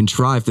UN could even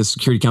try, if the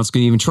Security Council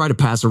could even try to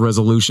pass a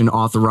resolution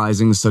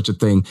authorizing such a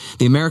thing.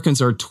 The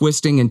Americans are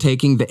twisting and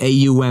taking the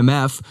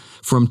AUMF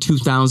from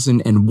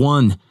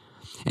 2001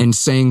 and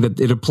saying that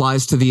it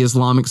applies to the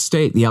Islamic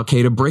State, the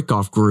Al-Qaeda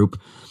breakoff group,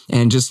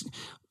 and just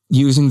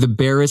using the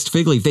barest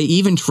fig leaf. They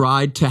even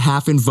tried to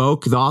half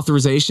invoke the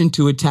authorization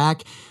to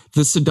attack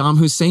the Saddam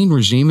Hussein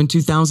regime in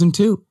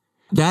 2002.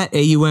 That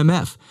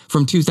AUMF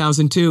from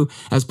 2002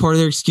 as part of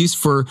their excuse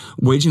for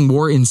waging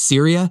war in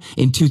Syria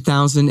in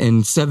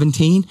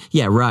 2017.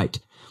 Yeah, right.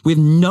 We have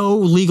no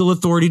legal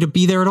authority to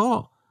be there at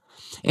all.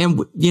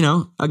 And, you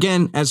know,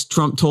 again, as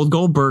Trump told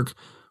Goldberg,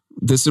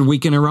 this would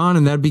weaken Iran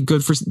and that'd be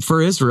good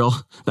for Israel.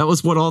 That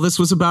was what all this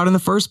was about in the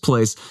first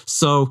place.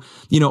 So,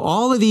 you know,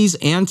 all of these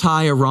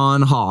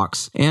anti-Iran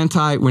hawks,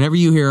 whenever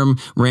you hear them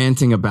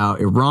ranting about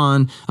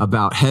Iran,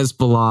 about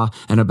Hezbollah,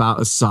 and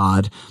about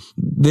Assad,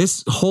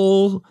 this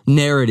whole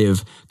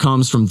narrative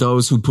comes from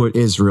those who put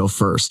Israel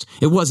first.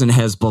 It wasn't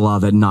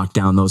Hezbollah that knocked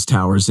down those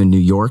towers in New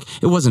York.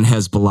 It wasn't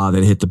Hezbollah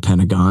that hit the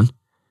Pentagon.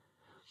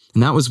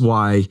 And that was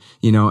why,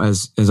 you know,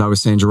 as I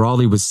was saying,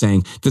 Giraldi was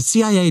saying, the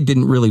CIA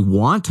didn't really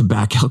want to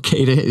back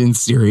Al-Qaeda in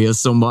Syria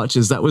so much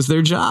as that was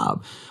their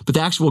job. But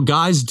the actual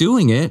guys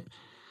doing it,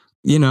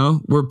 you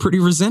know, were pretty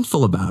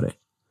resentful about it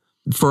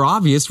for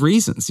obvious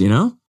reasons, you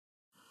know?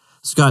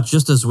 Scott,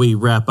 just as we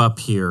wrap up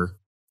here,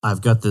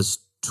 I've got this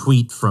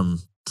tweet from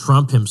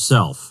Trump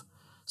himself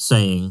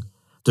saying,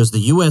 does the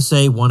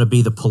USA want to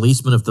be the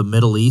policeman of the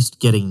Middle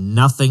East, getting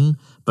nothing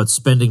but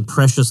spending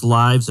precious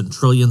lives and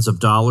trillions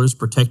of dollars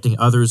protecting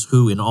others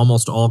who, in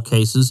almost all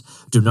cases,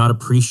 do not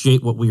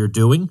appreciate what we are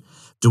doing?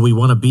 Do we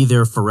want to be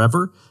there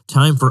forever?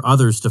 Time for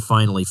others to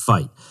finally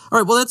fight. All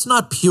right, well, that's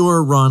not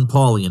pure Ron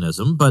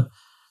Paulianism, but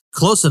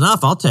close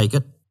enough. I'll take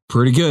it.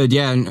 Pretty good,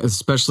 yeah, and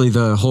especially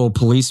the whole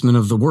policeman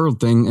of the world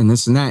thing and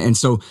this and that. And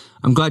so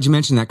I'm glad you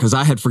mentioned that because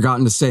I had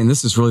forgotten to say, and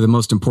this is really the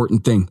most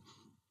important thing.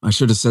 I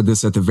should have said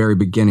this at the very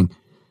beginning.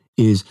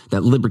 Is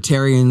that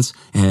libertarians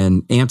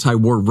and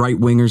anti-war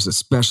right-wingers,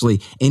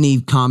 especially any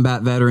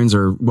combat veterans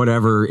or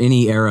whatever,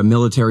 any era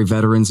military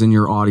veterans in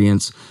your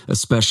audience,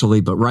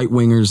 especially, but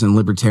right-wingers and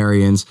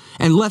libertarians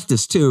and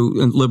leftists too,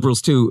 and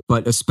liberals too,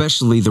 but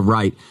especially the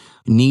right,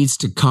 needs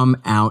to come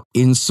out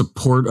in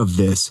support of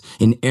this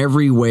in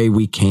every way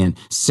we can.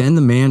 Send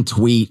the man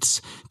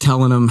tweets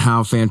telling him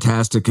how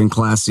fantastic and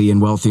classy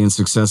and wealthy and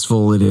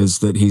successful it is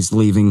that he's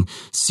leaving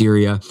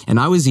Syria. And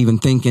I was even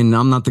thinking,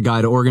 I'm not the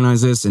guy to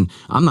organize this, and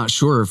I'm not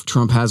sure if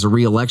Trump has a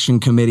re-election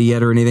committee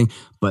yet or anything,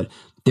 but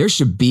there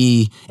should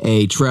be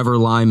a Trevor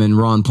Lyman,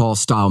 Ron Paul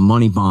style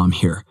money bomb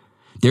here.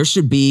 There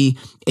should be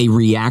a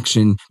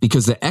reaction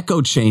because the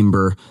echo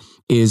chamber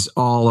is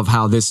all of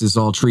how this is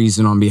all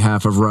treason on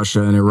behalf of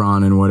Russia and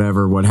Iran and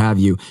whatever, what have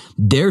you.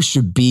 There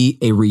should be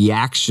a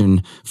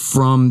reaction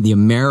from the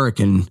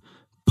American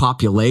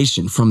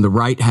population, from the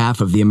right half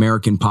of the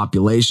American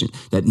population,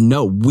 that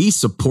no, we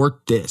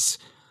support this.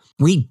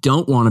 We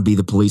don't want to be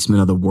the policeman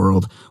of the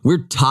world.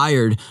 We're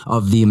tired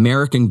of the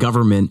American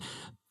government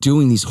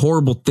doing these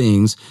horrible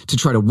things to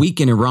try to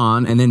weaken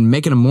Iran and then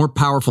making them more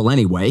powerful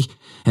anyway,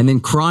 and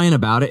then crying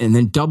about it and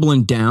then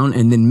doubling down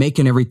and then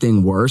making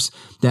everything worse.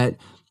 That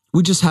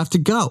we just have to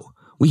go.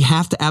 We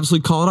have to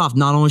absolutely call it off.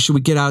 Not only should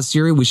we get out of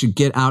Syria, we should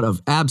get out of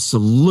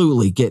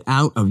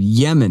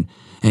Yemen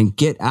and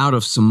get out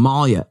of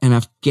Somalia and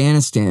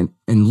Afghanistan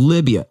and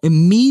Libya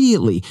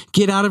immediately.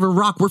 Get out of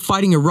Iraq. We're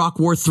fighting Iraq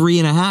War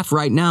 3.5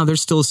 right now.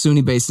 There's still a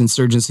Sunni-based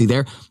insurgency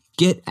there.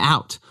 Get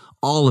out.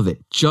 All of it.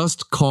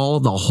 Just call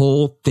the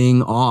whole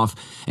thing off.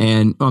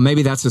 And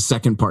maybe that's the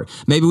second part.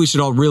 Maybe we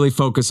should all really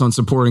focus on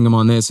supporting them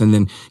on this and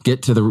then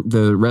get to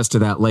the rest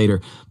of that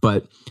later.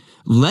 But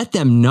let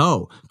them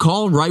know.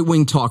 Call Right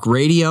Wing Talk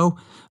Radio.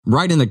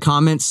 Write in the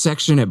comments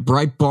section at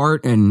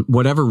Breitbart and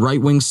whatever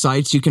right-wing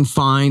sites you can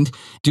find.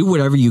 Do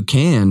whatever you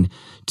can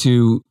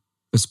to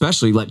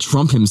especially let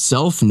Trump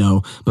himself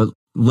know, but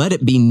let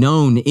it be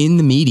known in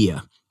the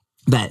media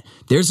that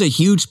there's a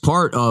huge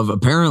part of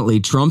apparently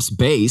Trump's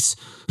base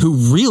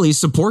who really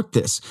support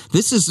this.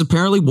 This is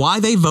apparently why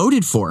they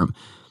voted for him.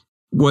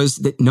 Was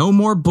that no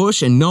more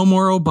Bush and no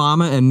more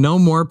Obama and no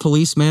more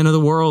policeman of the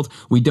world.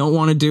 We don't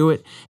want to do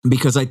it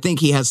because I think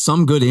he has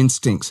some good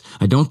instincts.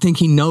 I don't think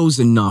he knows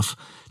enough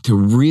to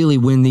really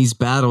win these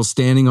battles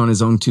standing on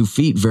his own 2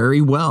 feet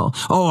very well.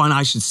 Oh, and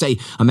I should say,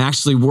 I'm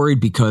actually worried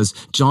because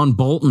John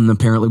Bolton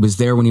apparently was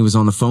there when he was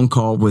on the phone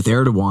call with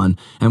Erdogan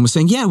and was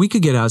saying, yeah, we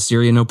could get out of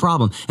Syria, no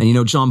problem.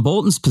 And, John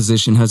Bolton's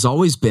position has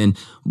always been,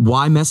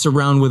 why mess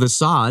around with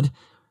Assad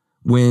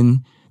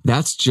when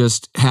that's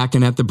just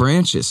hacking at the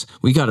branches?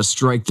 We got to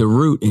strike the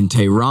root in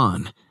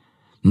Tehran.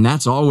 And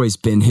that's always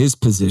been his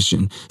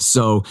position.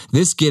 So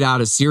this get out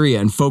of Syria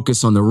and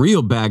focus on the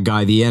real bad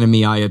guy, the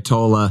enemy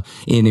Ayatollah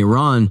in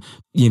Iran,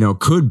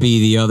 could be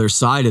the other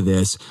side of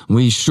this.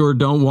 We sure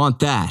don't want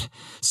that.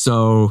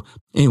 So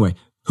anyway,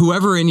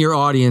 whoever in your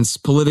audience,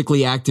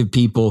 politically active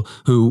people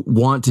who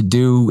want to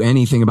do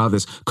anything about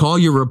this, call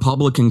your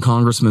Republican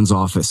congressman's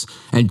office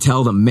and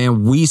tell them,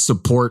 man, we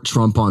support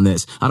Trump on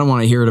this. I don't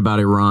want to hear it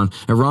about Iran.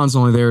 Iran's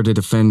only there to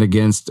defend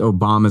against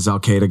Obama's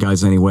Al-Qaeda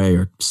guys anyway,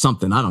 or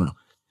something. I don't know.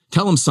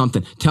 Tell them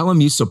something. Tell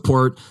them you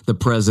support the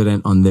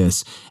president on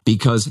this.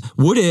 Because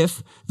what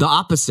if the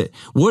opposite?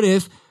 What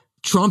if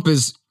Trump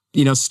is,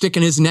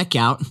 sticking his neck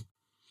out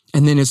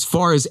and then as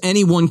far as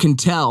anyone can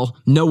tell,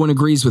 no one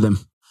agrees with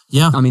him?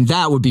 Yeah. I mean,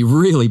 that would be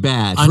really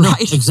bad, I know,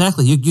 right?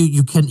 Exactly. You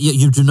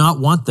do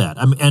not want that.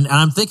 I mean, and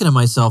I'm thinking to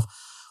myself,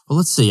 well,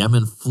 let's see, I'm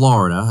in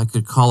Florida. I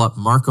could call up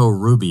Marco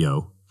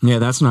Rubio. Yeah,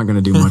 that's not going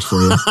to do much for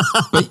you.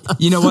 But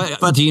you know what?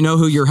 But do you know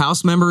who your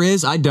House member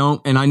is? I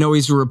don't. And I know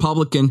he's a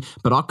Republican,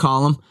 but I'll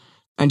call him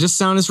and just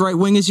sound as right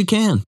wing as you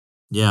can.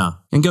 Yeah.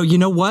 And go, you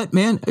know what,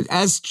 man?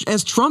 As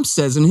Trump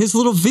says in his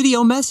little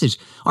video message,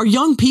 our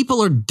young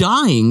people are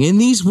dying in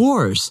these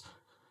wars.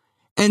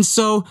 And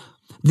so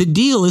the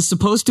deal is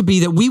supposed to be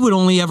that we would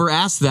only ever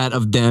ask that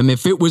of them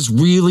if it was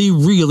really,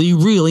 really,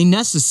 really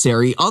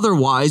necessary.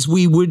 Otherwise,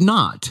 we would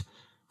not.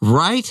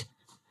 Right?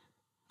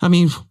 I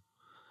mean,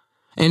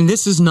 and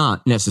this is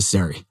not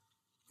necessary,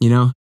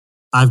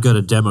 I've got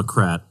a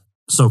Democrat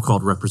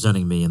so-called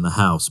representing me in the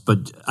House,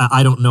 but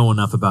I don't know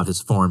enough about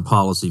his foreign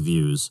policy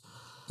views.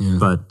 Yeah.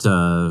 But,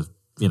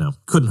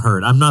 couldn't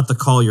hurt. I'm not the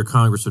call your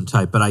congressman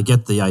type, but I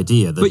get the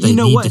idea that they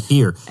need to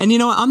hear. And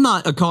I'm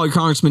not a call your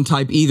congressman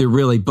type either,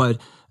 really,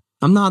 but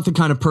I'm not the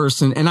kind of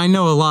person, and I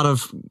know a lot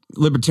of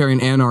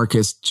libertarian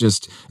anarchists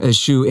just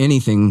eschew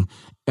anything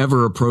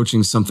ever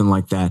approaching something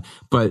like that.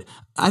 But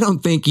I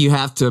don't think you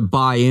have to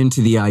buy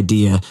into the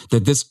idea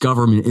that this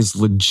government is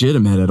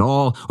legitimate at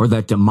all, or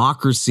that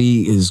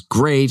democracy is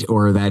great,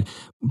 or that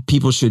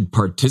people should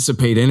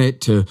participate in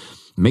it to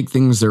make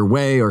things their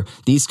way, or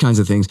these kinds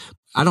of things.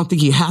 I don't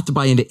think you have to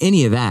buy into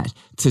any of that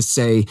to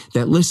say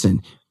that,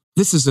 listen,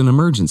 this is an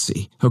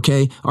emergency,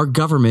 okay? Our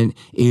government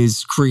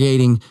is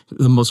creating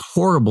the most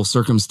horrible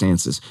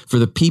circumstances for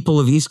the people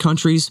of these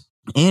countries,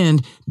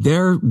 and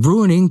they're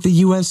ruining the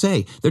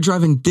USA. They're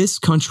driving this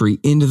country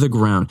into the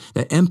ground.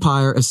 That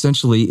empire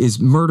essentially is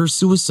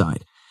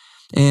murder-suicide,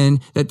 and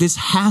that this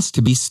has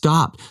to be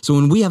stopped. So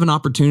when we have an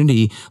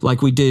opportunity,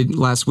 like we did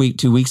last week,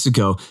 2 weeks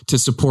ago, to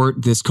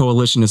support this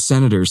coalition of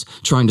senators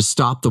trying to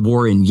stop the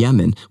war in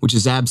Yemen, which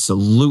is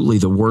absolutely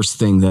the worst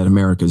thing that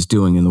America is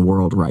doing in the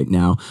world right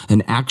now,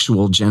 an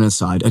actual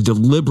genocide, a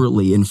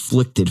deliberately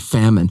inflicted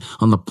famine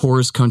on the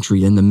poorest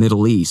country in the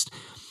Middle East.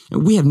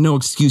 We have no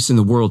excuse in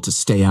the world to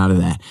stay out of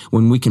that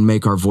when we can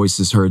make our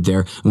voices heard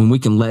there, when we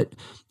can let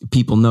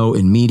people know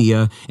in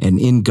media and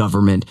in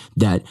government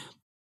that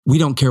we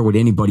don't care what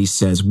anybody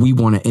says. We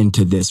want to end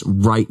to this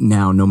right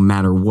now, no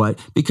matter what.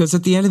 Because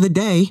at the end of the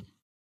day,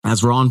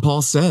 as Ron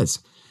Paul says,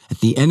 at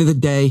the end of the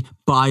day,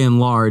 by and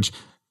large,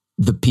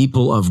 the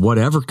people of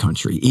whatever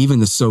country, even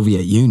the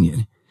Soviet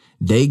Union,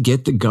 they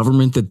get the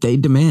government that they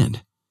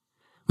demand.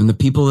 When the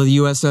people of the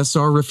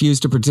USSR refuse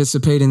to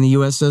participate in the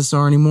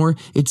USSR anymore,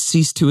 it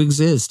ceased to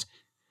exist.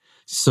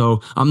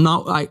 So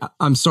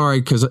I'm sorry,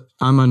 because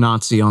I'm a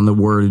Nazi on the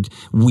word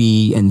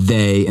we and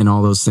they and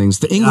all those things.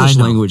 The English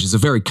language is a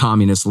very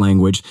communist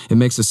language. It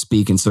makes us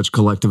speak in such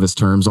collectivist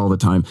terms all the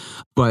time.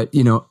 But,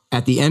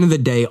 at the end of the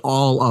day,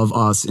 all of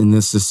us in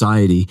this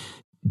society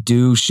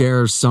do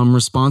share some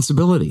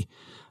responsibility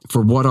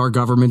for what our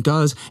government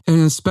does. And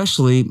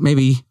especially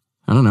maybe,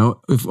 I don't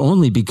know, if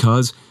only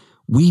because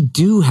we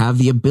do have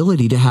the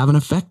ability to have an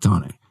effect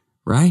on it,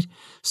 right?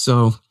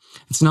 So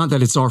it's not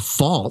that it's our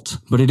fault,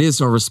 but it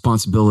is our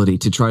responsibility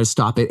to try to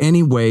stop it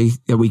any way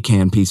that we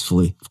can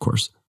peacefully, of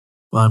course.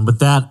 Well, and with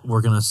that,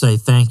 we're going to say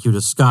thank you to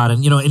Scott.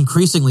 And,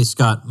 increasingly,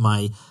 Scott,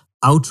 my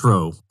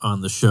outro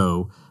on the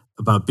show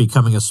about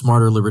becoming a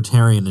smarter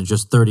libertarian in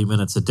just 30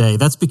 minutes a day.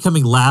 That's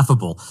becoming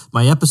laughable.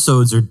 My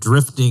episodes are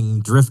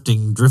drifting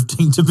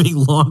to being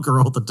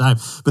longer all the time.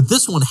 But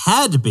this one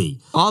had to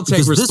be. I'll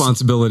take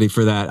responsibility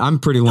for that. I'm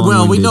pretty long-winded.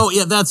 Well, we know,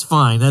 yeah, that's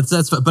fine.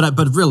 That's fine.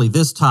 But really,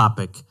 this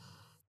topic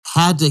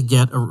had to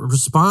get a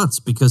response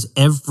because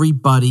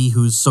everybody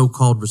who's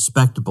so-called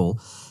respectable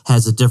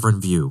has a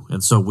different view.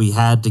 And so we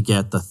had to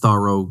get the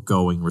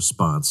thoroughgoing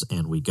response,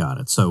 and we got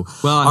it. So,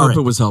 well, I hope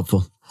it was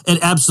helpful. It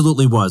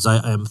absolutely was.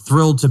 I am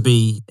thrilled to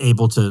be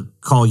able to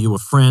call you a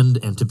friend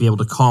and to be able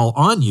to call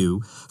on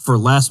you for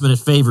last-minute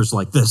favors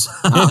like this.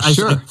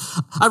 Sure.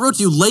 I wrote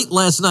to you late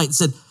last night and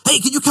said, hey,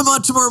 can you come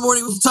on tomorrow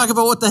morning? We can talk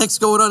about what the heck's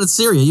going on in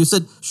Syria. You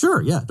said,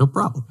 sure, yeah, no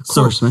problem. Of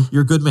course, man.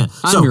 You're a good man.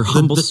 I'm your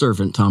humble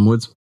servant, Tom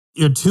Woods.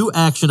 Your two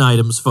action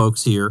items,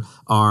 folks, here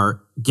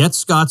are get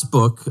Scott's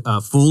book,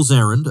 Fool's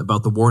Errand,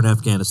 about the war in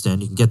Afghanistan.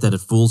 You can get that at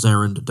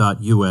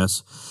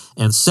foolserrand.us.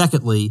 And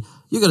secondly,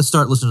 you got to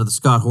start listening to the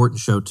Scott Horton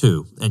Show,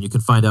 too. And you can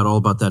find out all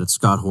about that at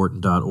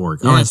scotthorton.org.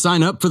 Yeah, all right.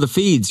 Sign up for the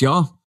feeds,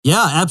 y'all.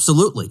 Yeah,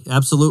 absolutely.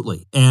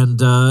 Absolutely. And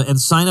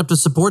sign up to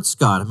support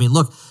Scott. I mean,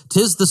 look,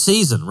 'tis the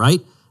season,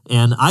 right?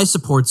 And I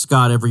support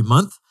Scott every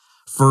month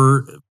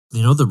for,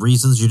 the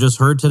reasons you just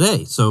heard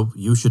today. So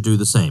you should do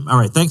the same. All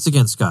right. Thanks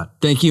again, Scott.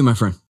 Thank you, my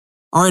friend.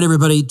 All right,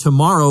 everybody.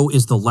 Tomorrow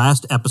is the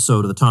last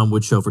episode of the Tom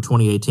Woods Show for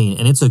 2018,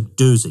 and it's a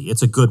doozy.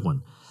 It's a good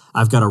one.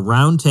 I've got a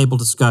roundtable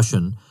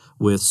discussion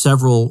with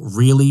several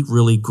really,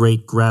 really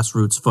great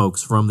grassroots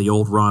folks from the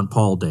old Ron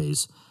Paul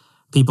days,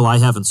 people I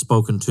haven't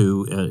spoken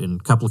to in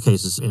a couple of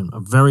cases in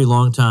a very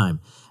long time.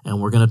 And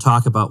we're going to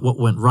talk about what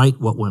went right,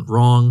 what went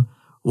wrong,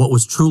 what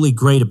was truly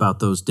great about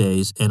those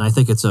days. And I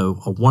think it's a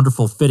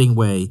wonderful, fitting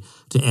way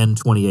to end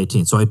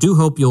 2018. So I do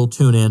hope you'll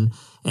tune in.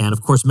 And,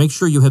 of course, make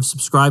sure you have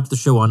subscribed to the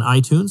show on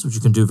iTunes, which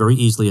you can do very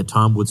easily at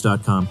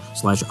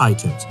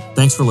tomwoods.com/iTunes.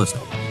 Thanks for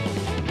listening.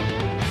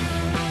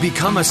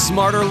 Become a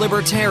smarter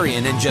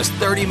libertarian in just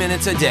 30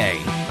 minutes a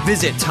day.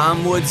 Visit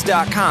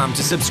tomwoods.com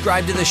to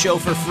subscribe to the show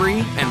for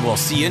free, and we'll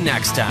see you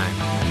next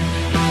time.